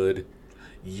hood.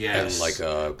 Yes. And like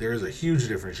a There's a huge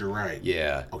difference. You're right.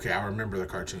 yeah. Okay, I remember the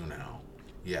cartoon now.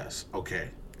 Yes. Okay,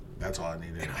 that's all I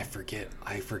needed. And I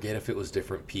forget if it was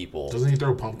different people. Doesn't he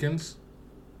throw pumpkins?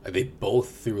 They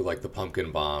both threw like the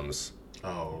pumpkin bombs.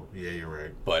 Oh yeah, you're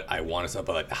right. But I want to say,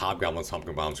 but like the Hobgoblin's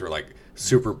pumpkin bombs were like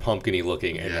super pumpkin-y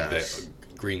looking, and Yes.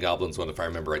 the Green Goblin's one, if I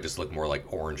remember, I just looked more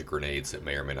like orange grenades that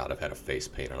may or may not have had a face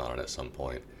painted on it at some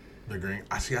point. The green.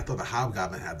 I thought the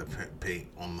Hobgoblin had the paint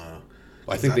on the.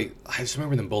 I think I just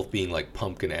remember them both being like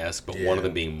pumpkin-esque, but one of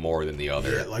them being more than the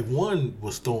other. Yeah, like one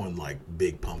was throwing like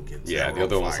big pumpkins. Yeah, that the were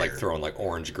other on one was like fire. throwing like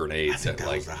orange I grenades think at that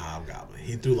like was the Hobgoblin.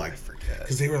 He threw like forget.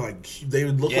 because they were like they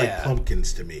would look like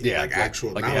pumpkins to me. yeah, like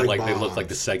actual like not they had like they looked like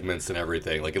the bombs. segments and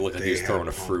everything. Like it looked like he was They throwing had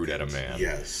a fruit at a pumpkins. man.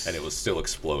 Yes. and it was still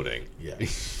exploding.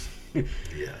 Yes.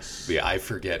 Yes. But yeah, I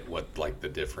forget what like the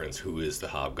difference. Who is the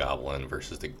Hobgoblin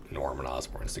versus the Norman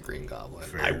Osborn's the Green Goblin?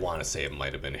 Fair. I want to say it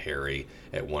might have been Harry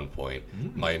at one point.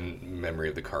 My memory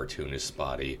of the cartoon is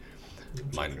spotty.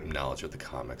 My knowledge of the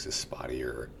comics is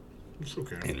spottier It's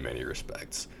okay. in many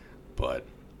respects. But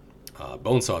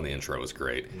Bonesaw in the intro was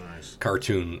great. Nice.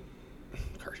 Cartoon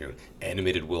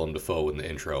animated Willem Dafoe in the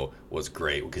intro was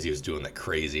great because he was doing that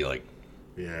crazy like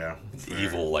Yeah. fair.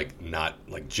 evil, like not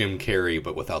like Jim Carrey,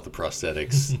 but without the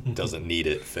prosthetics, doesn't need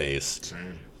it face.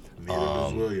 Same. Neither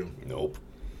does William. Nope.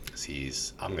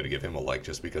 I'm gonna give him a like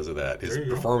just because of that. His There you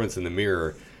go. performance in the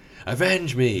mirror.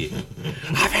 Avenge me!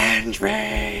 Avenge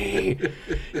me!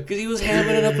 Because he was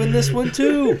hamming it up in this one,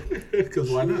 too. Because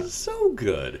why not? So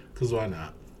good. Because why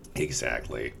not?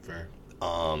 Exactly. Fair.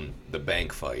 The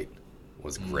bank fight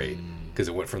was great. Because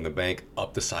it went from the bank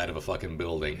up the side of a fucking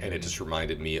building, and it just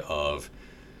reminded me of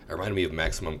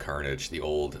Maximum Carnage, the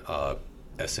old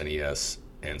SNES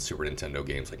and Super Nintendo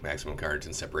games like Maximum Carnage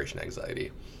and Separation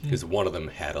Anxiety. Because one of them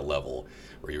had a level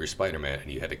where you were Spider-Man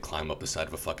and you had to climb up the side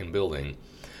of a fucking building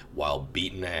while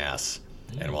beating ass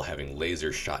and while having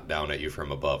lasers shot down at you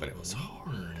from above, and it was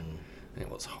hard. It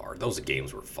was hard. Those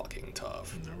games were fucking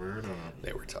tough. Never heard of it.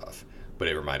 They were tough. But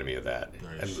it reminded me of that.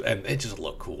 Nice. And it just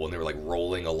looked cool. And they were like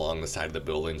rolling along the side of the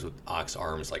buildings with Ock's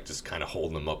arms like just kind of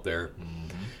holding them up there.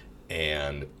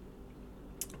 And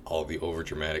all the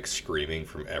overdramatic screaming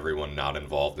from everyone not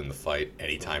involved in the fight.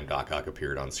 Anytime Doc Ock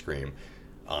appeared on Scream,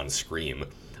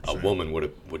 a woman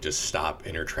would just stop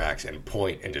in her tracks and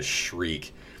point and just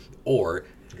shriek. Or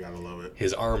You gotta love it.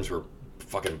 his arms were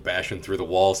fucking bashing through the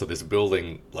walls of this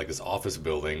building, like this office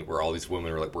building, where all these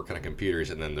women are like working on computers,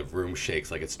 and then the room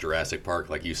shakes like it's Jurassic Park,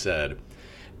 like you said,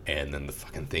 and then the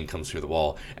fucking thing comes through the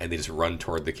wall, and they just run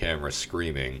toward the camera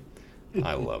screaming.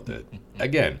 I loved it.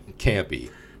 Again, campy.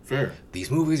 Fair.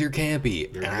 These movies are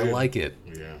campy, They're and I good. like it.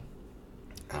 Yeah.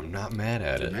 I'm not mad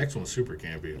at The it. next one's super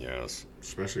campy. Yes.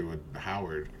 Especially with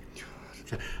Howard.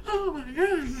 Oh my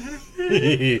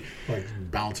god.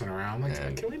 Like bouncing around. Like,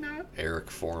 And- can we not? Eric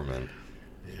Foreman.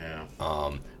 Yeah.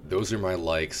 Those are my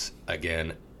likes.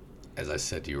 Again, as I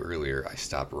said to you earlier, I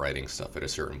stopped writing stuff at a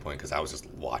certain point because I was just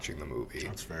watching the movie.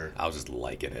 That's fair. I was just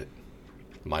liking it.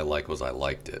 My like was I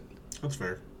liked it. That's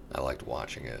fair. I liked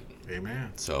watching it.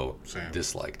 Amen. So, Same.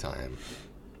 dislike time.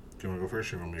 Do you want to go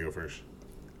first or you want me to go first?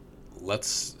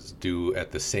 Let's do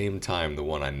at the same time the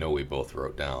one I know we both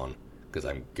wrote down, because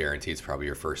I'm guaranteed it's probably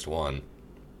your first one.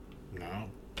 No.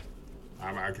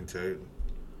 I can tell you.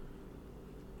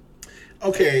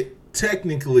 Okay,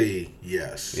 technically,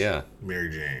 yes. Yeah. Mary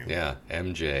Jane. Yeah,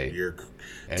 MJ. You're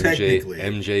MJ technically.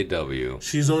 MJW.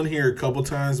 She's on here a couple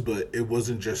times, but it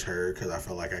wasn't just her because I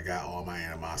felt like I got all my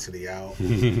animosity out.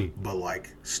 But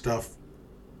like stuff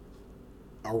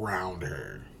around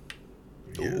her.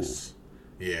 Yes.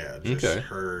 Yeah, just Okay.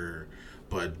 her,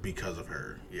 but because of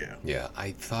her. Yeah. Yeah,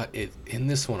 I thought it in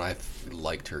this one I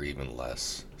liked her even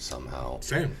less somehow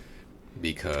Same.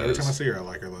 Every time I because see her, I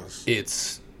like her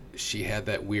less. she had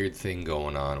that weird thing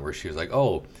going on where she was like,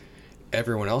 "Oh,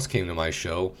 everyone else came to my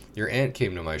show. Your aunt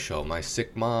came to my show. My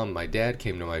sick mom, my dad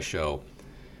came to my show.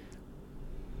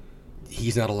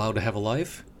 He's not allowed to have a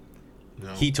life?"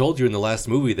 No. He told you in the last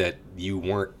movie that you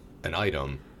weren't an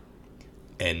item.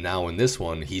 And now in this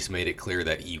one, he's made it clear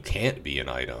that you can't be an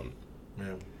item.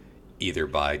 Yeah. Either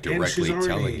by And directly she's already,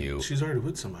 telling you. She's already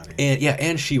with somebody.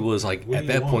 And she was like, What at do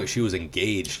that you point, want? she was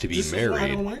engaged to be This is why I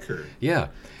married. don't like her. Yeah.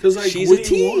 'Cause, like, she's what a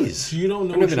do you want? tease. You don't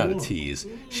know Or what maybe you not want. a tease.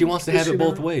 She wants to Is have she it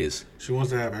both not? ways. She wants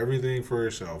to have everything for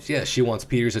herself. Yeah, she wants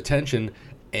Peter's attention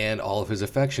and all of his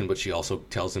affection, but she also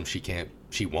tells him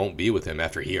she won't be with him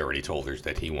after he already told her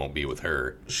that he won't be with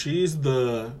her. She's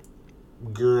the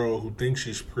girl who thinks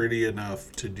she's pretty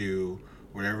enough to do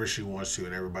whatever she wants to,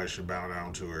 and everybody should bow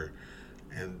down to her.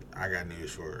 And I got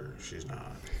news for her: she's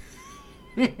not.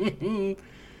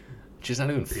 She's not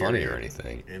even funny or Period.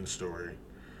 anything. End story.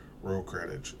 Roll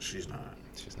credits. She's not.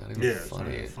 She's not even Yeah, it's not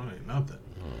funny. even funny. Nothing.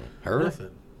 Her?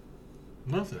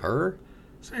 Nothing. Her?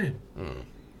 Same.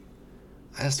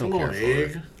 I just don't Come care on, for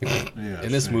egg. her. Yeah,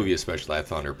 In this same. movie especially, I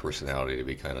found her personality to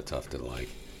be kind of tough to like.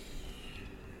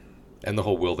 And the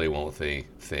whole will they won't they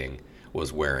thing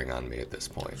was wearing on me at this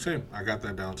point. Same. I got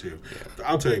that down too.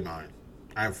 I'll tell you mine.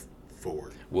 I have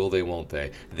 4. Will they won't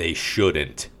they? They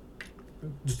shouldn't.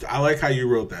 I like how you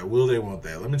wrote that. Will they? Won't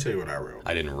they? Let me tell you what I wrote.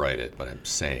 I didn't write it, but I'm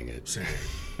saying it.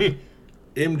 Same.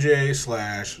 MJ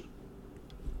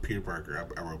 / Peter Parker.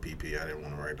 I wrote PP. I didn't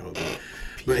want to write the whole thing.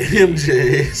 But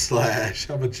MJ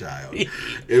 / I'm a child.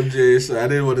 MJ. I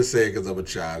didn't want to say it because I'm a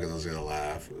child because I was gonna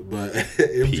laugh. But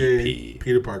MJ PP.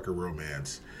 Peter Parker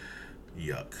romance.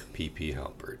 Yuck. PP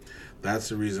Halpert. That's That's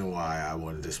the reason why I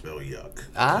wanted to spell yuck. 'Cause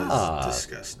Ah.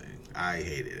 disgusting. I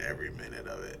hated every minute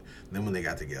of it. And then when they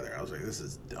got together, I was like, this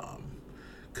is dumb.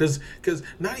 Cause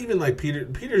not even like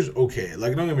Peter's okay.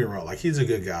 Like, don't get me wrong. Like, he's a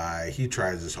good guy. He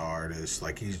tries his hardest.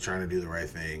 Like, he's trying to do the right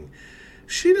thing.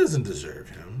 She doesn't deserve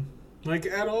him. Like,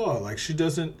 at all. Like, she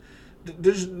doesn't.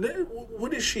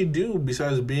 What does she do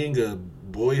besides being a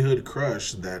boyhood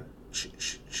crush that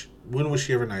when was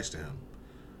she ever nice to him?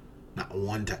 Not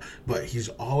one time. But he's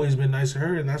always been nice to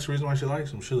her, and that's the reason why she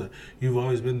likes him. She's like, you've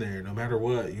always been there, no matter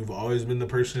what. You've always been the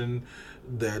person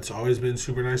that's always been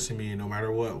super nice to me, no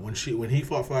matter what. When he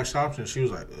fought Flash Thompson, she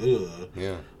was like, ugh.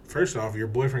 Yeah. First off, your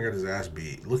boyfriend got his ass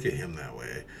beat. Look at him that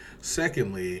way.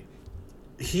 Secondly,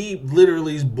 he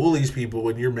literally bullies people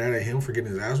when you're mad at him for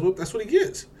getting his ass whooped. That's what he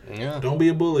gets. Yeah. Don't be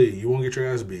a bully. You won't get your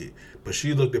ass beat. But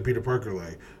she looked at Peter Parker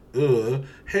like,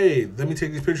 hey, let me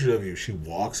take these pictures of you. She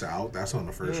walks out. That's on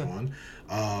the first one.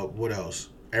 What else?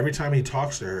 Every time he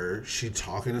talks to her, she's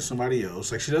talking to somebody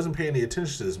else. Like, she doesn't pay any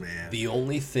attention to this man. The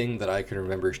only thing that I can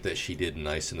remember that she did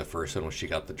nice in the first one was she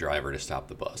got the driver to stop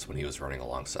the bus when he was running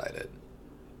alongside it.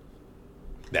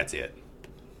 That's it.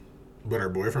 But her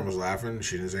boyfriend was laughing.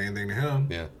 She didn't say anything to him.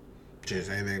 Yeah. She didn't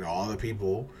say anything to all the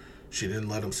people. She didn't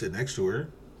let him sit next to her.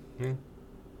 Yeah.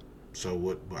 So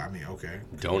what? I mean, okay.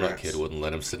 Donut Congrats. Kid wouldn't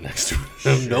let him sit next to him.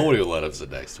 Sure. Nobody would let him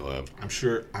sit next to him. I'm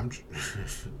sure. I was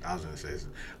gonna say.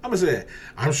 I'm gonna say it.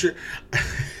 I'm sure.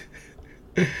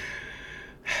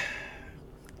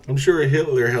 I'm sure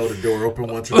Hitler held the door open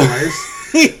once or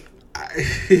twice.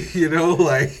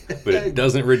 But it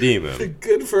doesn't redeem him.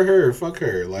 Good for her. Fuck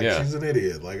her. Like, Yeah. she's an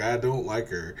idiot. Like, I don't like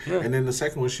her. Yeah. And then the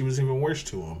second one, she was even worse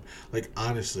to him. Like,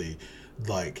 honestly,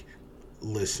 like,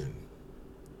 listen,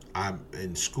 I'm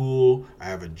in school. I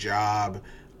have a job.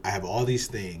 I have all these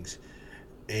things.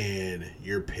 And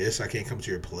you're pissed I can't come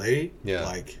to your play? Yeah.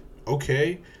 Like,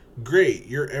 okay. Great.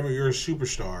 You're a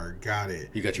superstar. Got it.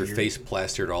 You got your face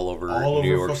plastered all over all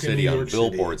New over York fucking City New on York City.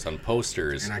 billboards, on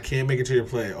posters. And I can't make it to your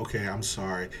play. Okay, I'm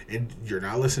sorry. And you're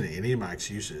not listening to any of my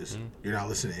excuses. You're not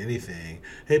listening to anything.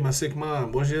 Hey, my sick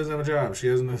mom. Well, she doesn't have a job. She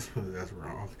doesn't have... That's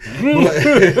wrong.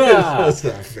 That's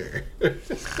not fair.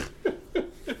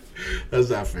 That's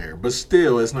not fair. But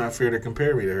still, it's not fair to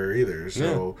compare me to her either.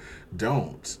 So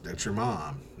don't. That's your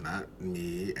mom, not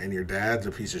me. And your dad's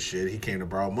a piece of shit. He came to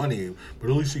borrow money. But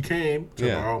at least he came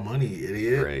to borrow money,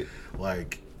 idiot. Right.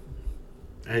 Like,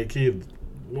 hey, kid,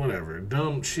 whatever.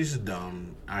 Dumb. She's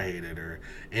dumb. I hated her.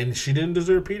 And she didn't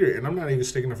deserve Peter. And I'm not even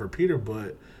sticking up for Peter,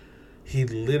 but he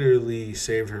literally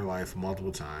saved her life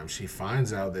multiple times. She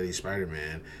finds out that he's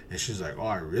Spider-Man, and she's like, oh,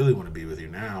 I really want to be with you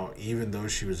now, even though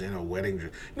she was in a wedding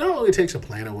dress. You know how long it takes to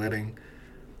plan a wedding?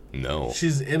 No.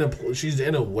 She's in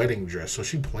a wedding dress, so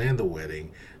she planned the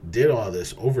wedding, did all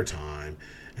this overtime,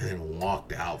 and then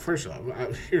walked out. First off,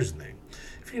 here's the thing.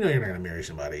 If you know you're not going to marry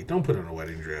somebody, don't put on a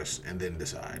wedding dress and then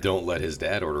decide. Don't let his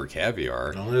dad order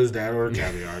caviar. Don't let his dad order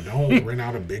caviar. Don't rent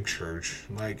out a big church.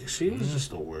 Like, she was just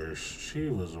the worst. She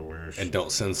was the worst. And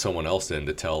don't send someone else in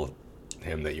to tell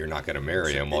him that you're not going to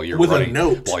marry him while you're With a running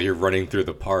note. while you're running through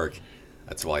the park.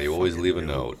 That's why you always leave a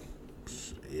note.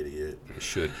 Idiot.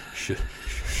 Should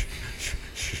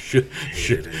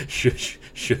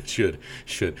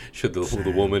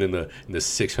the woman in the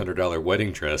 $600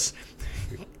 wedding dress?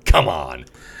 Come on.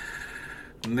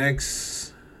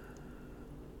 Next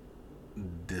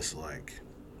dislike.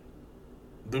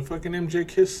 The fucking MJ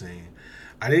kiss scene.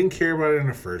 I didn't care about it in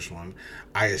the first one.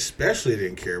 I especially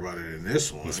didn't care about it in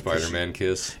this one. The Spider-Man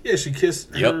kiss. Yeah, she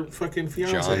kissed her fucking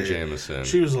fiance. John Jameson.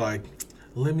 She was like,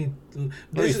 let me find out.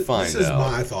 This is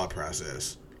my thought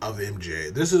process of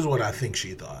MJ. This is what I think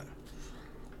she thought.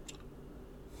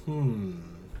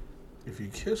 If you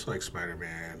kiss like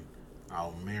Spider-Man,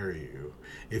 I'll marry you.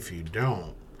 If you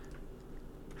don't.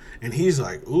 And he's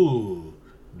like, ooh,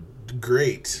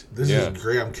 great. This is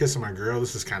great. I'm kissing my girl.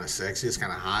 This is kind of sexy. It's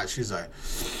kind of hot. She's like,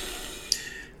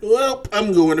 well,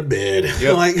 I'm going to bed.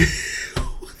 Yep. Like,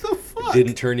 what the fuck?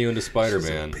 Didn't turn you into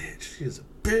Spider-Man. She's a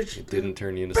bitch. It didn't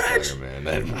turn you into Spider-Man.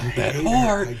 That hate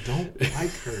hard. her. I don't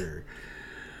like her.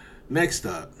 Next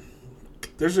up,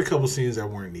 there's a couple scenes that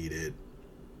weren't needed.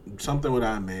 Something with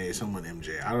Aunt May, something with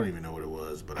MJ. I don't even know what it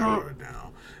was, but I wrote it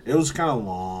down. It was kind of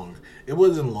long. It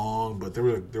wasn't long, but there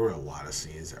were a lot of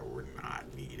scenes that were not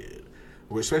needed.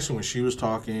 Especially when she was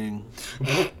talking.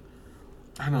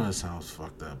 I know it sounds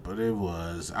fucked up, but it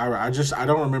was. I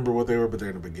don't remember what they were, but they're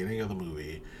in the beginning of the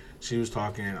movie. She was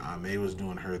talking. Aunt May was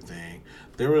doing her thing.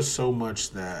 There was so much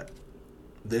that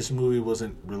this movie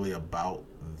wasn't really about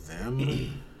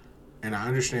them. And I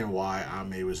understand why Aunt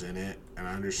May was in it, and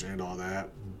I understand all that,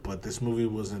 but this movie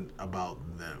wasn't about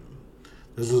them.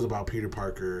 This was about Peter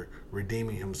Parker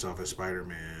redeeming himself as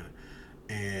Spider-Man,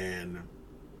 and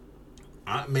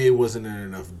Aunt May wasn't in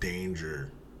enough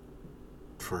danger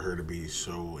for her to be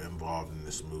so involved in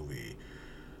this movie,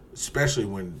 especially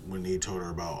when he told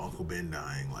her about Uncle Ben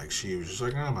dying. Like, she was just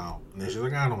like, I'm out. And then she's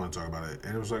like, I don't want to talk about it.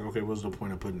 And it was like, okay, what's the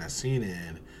point of putting that scene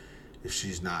in if she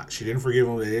didn't forgive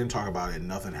him, they didn't talk about it,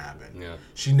 nothing happened. Yeah.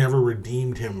 She never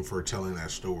redeemed him for telling that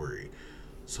story.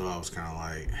 So I was kind of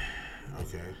like,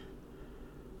 okay.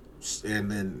 And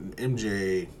then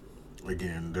MJ,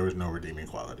 again, there was no redeeming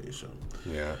quality. So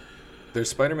Yeah. Their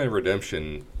Spider-Man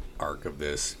redemption arc of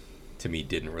this, to me,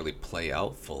 didn't really play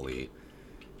out fully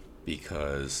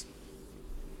because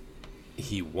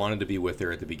he wanted to be with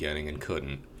her at the beginning and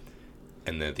couldn't.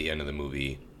 And then at the end of the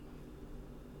movie,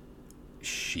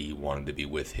 she wanted to be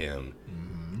with him,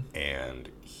 and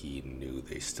he knew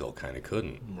they still kind of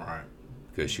couldn't. right.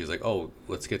 Because she was like, oh,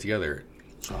 let's get together.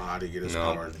 So how do you get his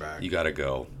No, powers back? you gotta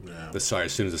go. Yeah. As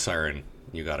soon as the siren,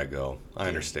 you gotta go. I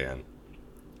understand.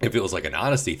 If it was like an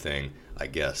honesty thing, I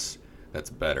guess that's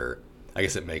better. I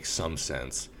guess it makes some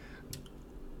sense.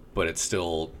 But it's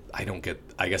still, I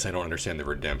guess I don't understand the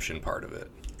redemption part of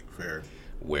it. Fair.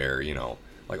 Where,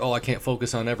 like, oh, I can't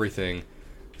focus on everything,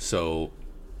 so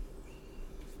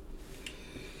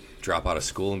drop out of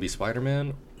school and be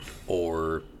Spider-Man,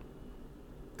 or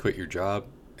quit your job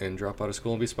and drop out of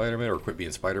school and be Spider-Man, or quit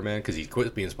being Spider-Man, because he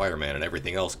quit being Spider-Man and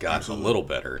everything else got Absolutely. a little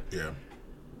better. Yeah.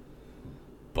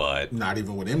 But Not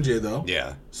even with MJ though.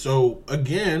 yeah, So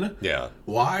again, yeah,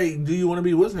 why do you want to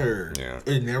be with her? Yeah.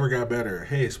 It never got better.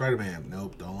 Hey, Spider-Man.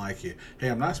 Nope, don't like you. Hey,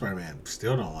 I'm not Spider-Man.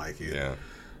 Still don't like you. yeah.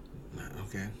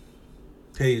 Okay.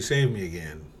 Hey, you saved me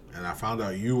again. And I found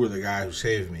out you were the guy who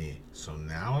saved me. So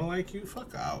now I like you?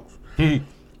 Fuck off.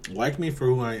 Like me for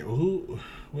who I am.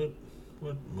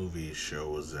 What movie show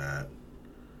was that?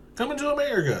 Coming to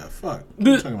America. Fuck. What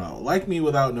are you talking about? Like me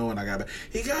without knowing I got back.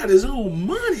 He got his own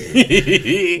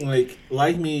money.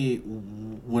 like me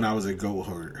when I was a goat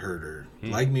herder.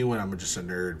 Like me when I'm just a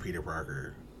nerd Peter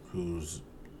Parker who's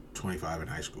 25 in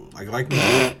high school. Like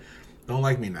me. Don't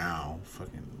like me now.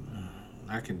 Fucking.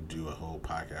 I can do a whole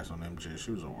podcast on MJ.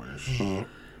 She was the worst.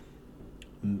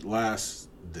 Last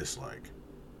dislike.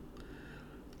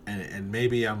 And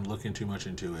maybe I'm looking too much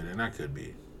into it, and I could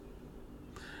be.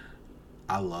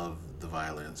 I love the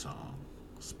violin song,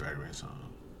 Spider-Man song.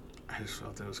 I just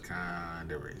felt that was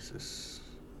kind of racist.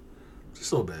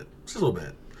 Just a little bit. Just a little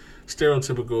bit.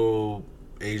 Stereotypical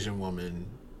Asian woman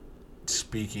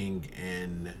speaking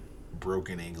in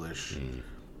broken English.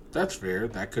 That's fair.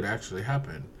 That could actually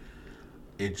happen.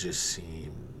 It just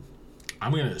seemed...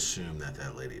 I'm going to assume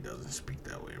that lady doesn't speak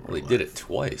that way in real Well, they life. did it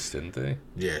twice, didn't they?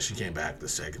 Yeah, she came back the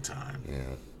second time.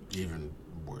 Yeah. Even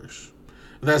worse.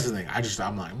 But that's the thing.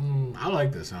 I'm like, I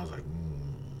like this. And I was like,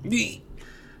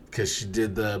 because she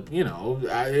did the,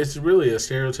 it's really a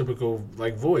stereotypical,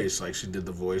 like, voice. Like, she did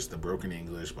the voice, the broken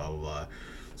English, blah, blah, blah.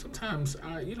 Sometimes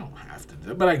you don't have to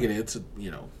do it. But I get it. It's,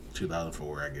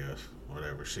 2004, I guess.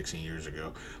 Whatever, 16 years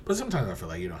ago. But sometimes I feel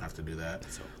like you don't have to do that.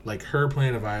 Like her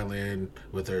playing a violin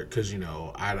with her, because,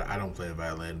 I don't play the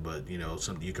violin, but,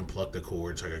 you can pluck the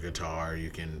chords like a guitar, you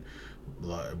can,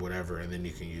 whatever, and then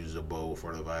you can use a bow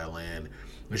for the violin.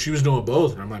 And she was doing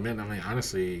both, and I'm like, man,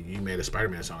 honestly, you made a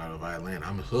Spider-Man song out of a violin.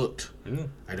 I'm hooked. Yeah.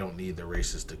 I don't need the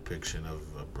racist depiction of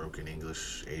a broken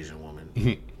English Asian woman.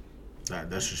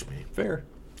 That's just me. Fair.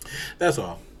 That's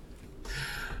all.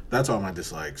 That's all my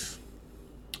dislikes.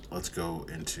 Let's go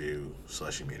into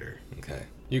Slushy Meter. Okay.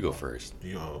 You go first.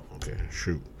 Yo, okay,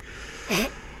 shoot.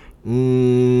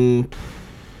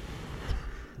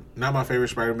 Not my favorite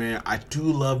Spider-Man. I do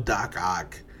love Doc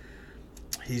Ock.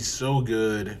 He's so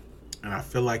good, and I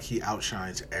feel like he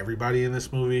outshines everybody in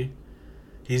this movie.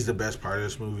 He's the best part of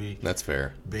this movie. That's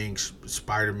fair. Being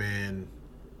Spider-Man.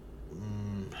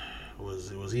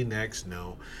 Was he next?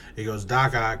 No. It goes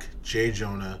Doc Ock, J.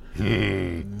 Jonah,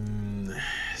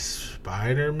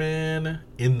 Spider-Man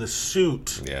in the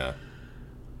suit, Yeah.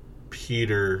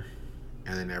 Peter,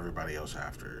 and then everybody else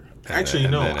after. And Actually,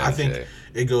 then- no. and then I think MJ.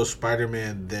 it goes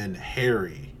Spider-Man, then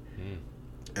Harry,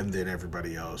 and then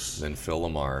everybody else. Then Phil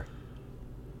Lamar.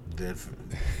 Then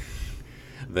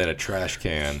Then a trash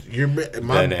can.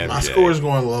 my Then MJ. score is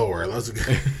going lower. Let's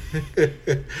go.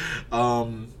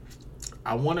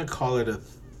 I want to call it a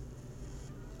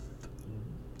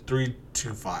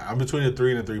 3.25. I'm between a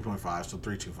 3 and a 3.5, so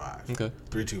 3.25. Okay.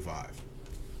 3.25.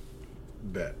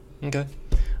 Bet. Okay.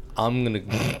 I'm gonna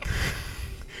go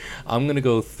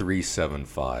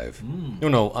 3.75.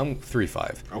 No, I'm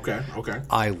 3.5. Okay.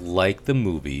 I like the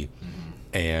movie,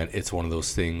 and it's one of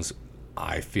those things.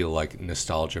 I feel like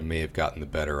nostalgia may have gotten the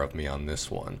better of me on this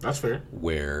one. That's fair.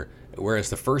 Whereas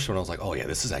the first one, I was like, oh yeah,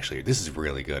 this is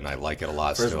really good, and I like it a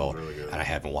lot First still, one's really good. and I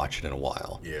haven't watched it in a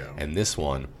while. Yeah. And this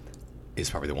one is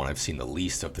probably the one I've seen the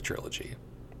least of the trilogy.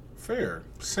 Fair.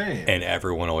 Same. And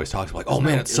everyone always talks about like, oh Isn't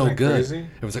man, that- it's so isn't that good. crazy?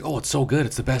 It was like, oh, it's so good,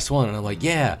 it's the best one, and I'm like,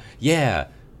 yeah.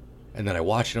 And then I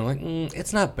watch it, and I'm like,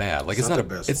 it's not bad. Like It's it's not not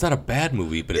the best it's not a bad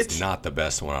movie, but it's It's- not the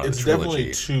best one out of it's the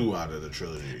trilogy. definitely 2 out of the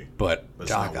trilogy. But But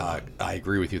it's Doc not Ock, one. I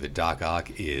agree with you that Doc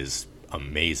Ock is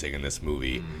amazing in this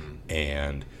movie,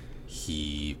 and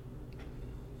he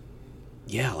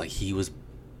yeah, like he was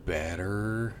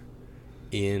better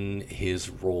in his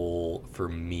role for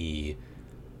me,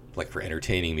 like for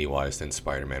entertaining me wise, than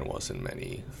Spider-Man was in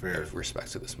many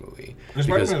respects of this movie. And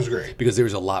Spider-Man was great. Because there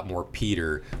was a lot more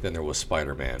Peter than there was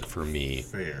Spider-Man for me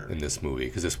in this movie.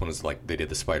 Because this one is like, they did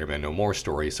the Spider-Man No More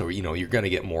story, so you know you're going to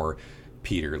get more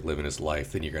Peter living his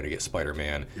life than you're going to get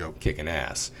Spider-Man kicking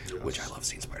ass, which I love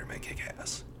seeing Spider-Man kick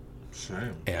ass.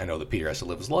 Same. And I know that Peter has to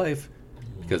live his life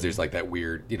because there's like that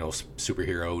weird, you know,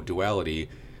 superhero duality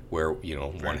where, you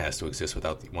know, one has to exist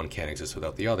without one can't exist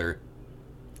without the other.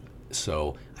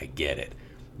 So I get it,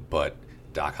 but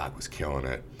Doc Ock was killing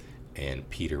it, and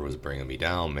Peter was bringing me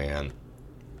down, man.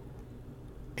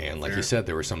 And like you said,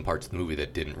 there were some parts of the movie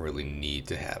that didn't really need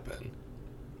to happen.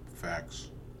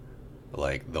 Facts.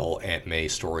 Like the whole Aunt May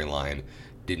storyline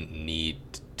didn't need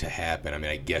to happen. I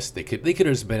mean, I guess they could have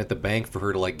just been at the bank for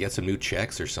her to like get some new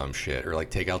checks or some shit, or like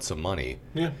take out some money.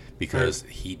 Yeah. Because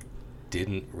he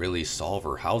didn't really solve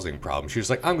her housing problem. She was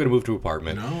like, I'm going to move to an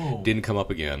apartment. No. Didn't come up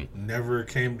again. Never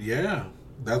came. Yeah.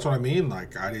 That's what I mean.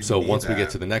 Like, I didn't. So once we get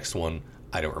to the next one,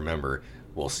 I don't remember.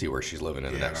 We'll see where she's living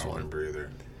in the next one. I don't remember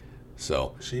either.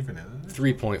 So, is she even in it?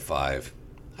 3.5.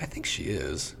 I think she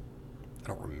is. I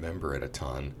don't remember it a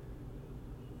ton.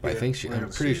 But I think I'm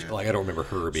pretty sure, like, I don't remember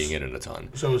her being in it a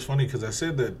ton. So it's funny because I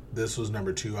said that this was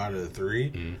number 2 out of the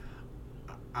 3. Mm-hmm.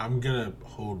 I'm going to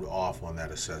hold off on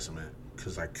that assessment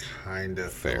because I kind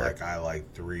of feel like I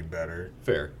like 3 better.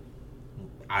 Fair.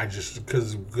 I just,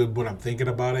 because when I'm thinking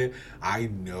about it, I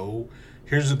know.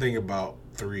 Here's the thing about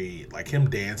 3, like him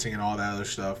dancing and all that other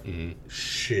stuff,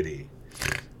 shitty,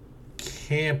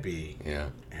 campy,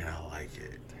 and I like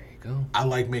it. There you go. I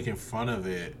like making fun of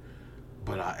it,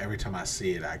 but every time I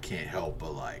see it, I can't help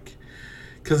but like,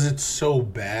 because it's so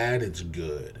bad, it's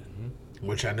good.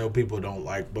 Which I know people don't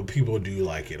like, but people do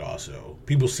like it also.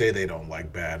 People say they don't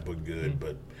like bad but good,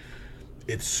 but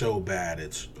it's so bad,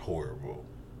 it's horrible.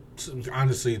 So,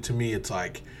 honestly, to me, it's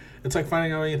like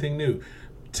finding out anything new.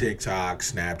 TikTok,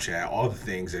 Snapchat, all the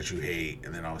things that you hate,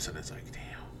 and then all of a sudden it's like,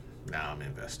 damn, now I'm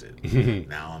invested.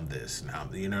 Now I'm this. Now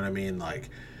you know what I mean? Like,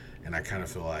 and I kind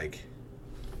of feel like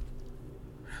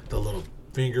the little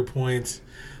finger points,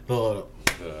 the little.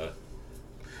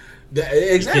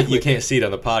 Exactly. You can't see it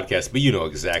on the podcast, but you know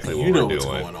exactly what we're doing. What's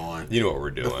going on. You know what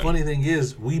we're doing. The funny thing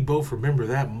is, we both remember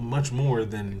that much more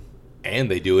than.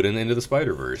 And they do it in Into the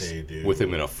Spider-Verse. They do. With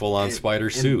him in a full-on spider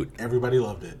suit. Everybody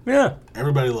loved it. Yeah.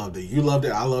 Everybody loved it. You loved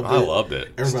it. I loved it. I loved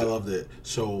it. Everybody loved it.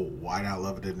 So why not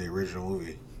love it in the original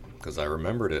movie? Because I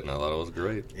remembered it and I thought it was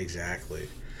great. Exactly.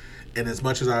 And as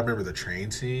much as I remember the train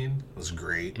scene was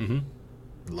great,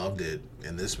 loved it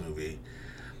in this movie.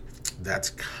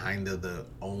 That's kind of the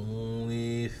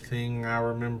only thing I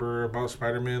remember about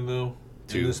Spider-Man, though,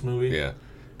 in this movie. Yeah.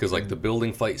 Because, like, the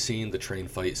building fight scene, the train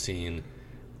fight scene,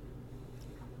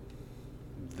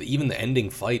 even the ending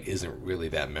fight isn't really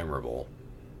that memorable.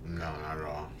 No, not at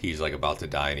all. He's, like, about to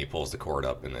die, and he pulls the cord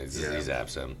up, and he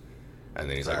zaps him. And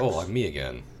then he's like, oh, I'm me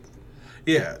again.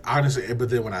 Yeah, honestly. But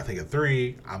then when I think of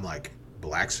 3, I'm like,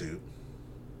 Black Suit.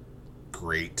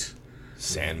 Great.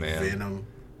 Sandman. Venom.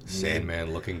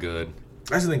 Sandman looking good.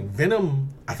 That's the thing. Venom,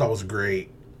 I thought was great.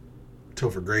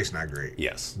 Topher Grace, not great.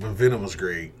 Yes. But Venom was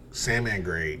great. Sandman,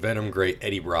 great. Venom, great.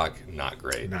 Eddie Brock, not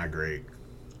great. Not great.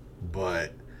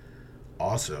 But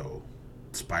also,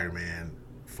 Spider-Man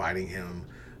fighting him,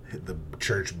 the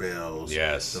church bells.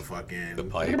 Yes. The fucking... The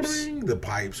pipes. The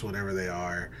pipes, whatever they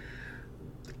are.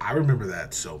 I remember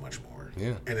that so much more.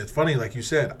 Yeah. And it's funny, like you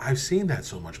said, I've seen that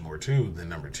so much more, too, than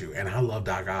number 2. And I love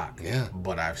Doc Ock. Yeah.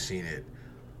 But I've seen it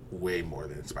way more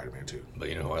than Spider-Man 2. But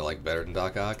you know who I like better than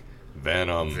Doc Ock?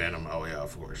 Venom. Venom, oh yeah,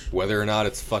 of course. Whether or not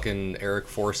it's fucking Eric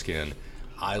Foreskin,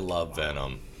 I love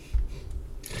Venom.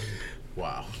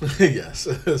 Wow. Yes,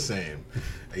 same.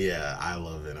 Yeah, I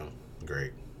love Venom.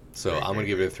 Great. So I'm going to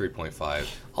give it a 3.5.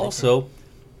 Also,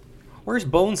 where's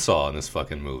Bonesaw in this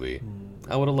fucking movie?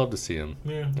 I would have loved to see him.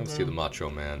 Yeah. I'd see the Macho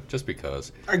Man, just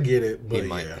because. I get it, but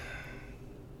I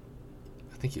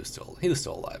think he was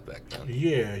still alive back then.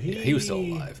 Yeah, he was still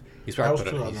alive. He's probably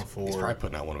he's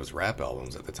putting out one of his rap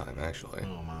albums at the time, actually.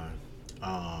 Oh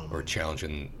my. Or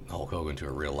challenging Hulk Hogan to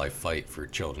a real life fight for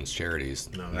children's charities.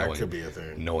 No, that could be a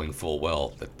thing. Knowing full well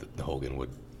that the Hogan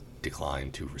would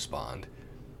decline to respond,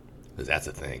 because that's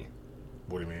a thing.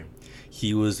 What do you mean?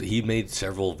 He made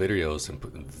several videos and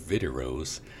put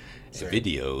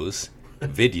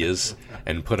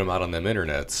them out on them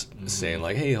internets, saying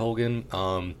like, "Hey Hogan,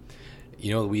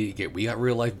 you know, we got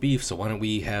real life beef, so why don't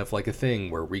we have like a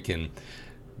thing where we can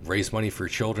raise money for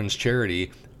children's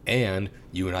charity, and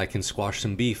you and I can squash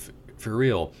some beef for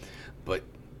real." But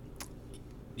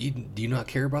do you not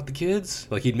care about the kids?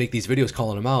 Like, he'd make these videos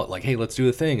calling them out, like, hey, let's do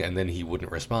a thing. And then he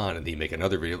wouldn't respond. And he'd make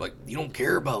another video like, you don't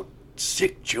care about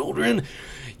sick children?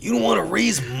 You don't want to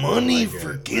raise money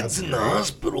for kids in the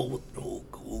hospital with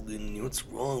Hulk Hogan? What's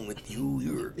wrong with you?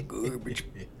 You're a garbage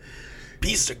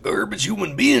piece of garbage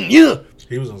human being. Yeah.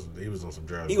 He was on some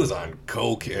drugs. He was on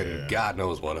coke and God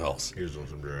knows what else. He was on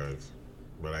some drugs.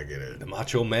 But I get it. The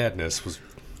macho madness was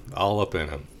all up in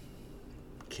him.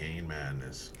 Kane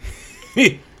madness.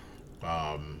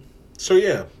 So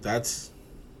yeah, that's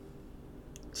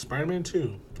Spider-Man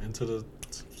 2. Into the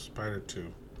Spider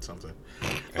 2 something.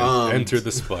 Enter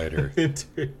the Spider.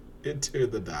 Enter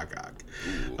the Doc Ock.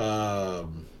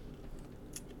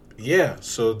 Yeah,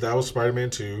 so that was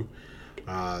Spider-Man 2.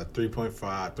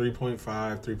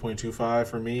 3.25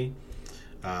 for me.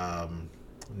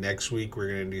 Next week we're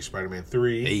gonna do Spider-Man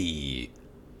 3. Hey.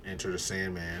 Enter the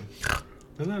Sandman.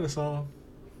 Isn't that a song?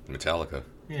 Metallica.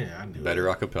 Yeah, I knew Better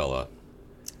it. acapella.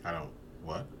 I don't.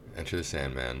 What? Enter the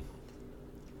Sandman.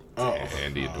 Oh,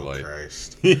 Andy and Dwight.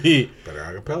 Christ. Better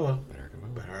acapella.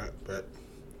 Better But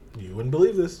you wouldn't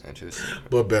believe this. Enter the Sandman.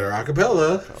 But better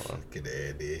acapella. Get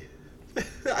Andy.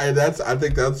 I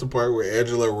think that's the part where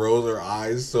Angela rolls her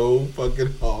eyes so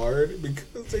fucking hard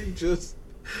because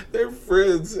they're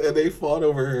friends and they fought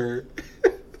over her.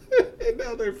 And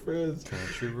now they're friends.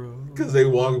 Because they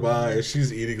walk by and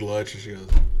she's eating lunch and she goes,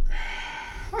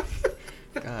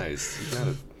 guys,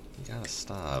 you gotta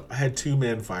stop. I had 2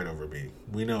 men fight over me.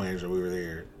 We know, Angela, we were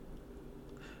there.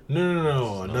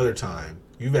 No. Another time.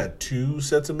 You've had 2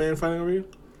 sets of men fighting over you?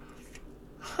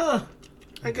 Huh.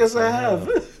 I guess I have.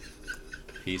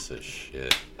 Piece of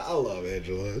shit. I love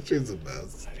Angela. She's the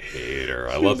best. I hate her.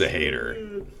 I love to hate her.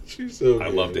 She's so good. I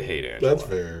love to hate Angela. That's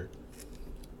fair.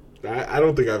 I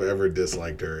don't think I've ever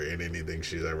disliked her in anything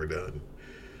she's ever done.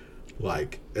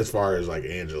 Like, as far as, like,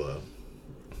 Angela.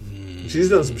 She's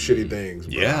done some shitty things,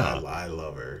 but yeah. I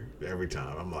love her every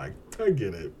time. I'm like, I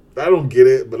get it. I don't get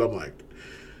it, but I'm like,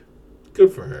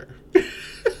 good for her.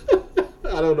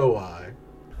 I don't know why.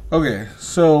 Okay,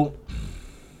 so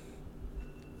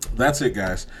that's it,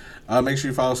 guys. Make sure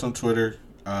you follow us on Twitter,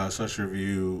 Slush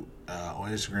Review,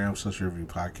 on Instagram, Slush Review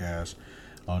Podcast,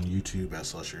 on YouTube at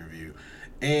Slush Review,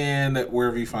 and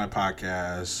wherever you find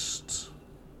podcasts,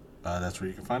 that's where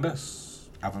you can find us.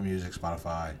 Apple Music,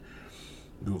 Spotify,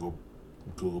 Google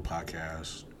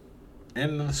Podcasts,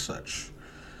 and such.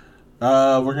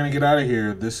 We're going to get out of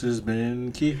here. This has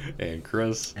been Keith. And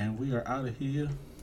Chris. And we are out of here.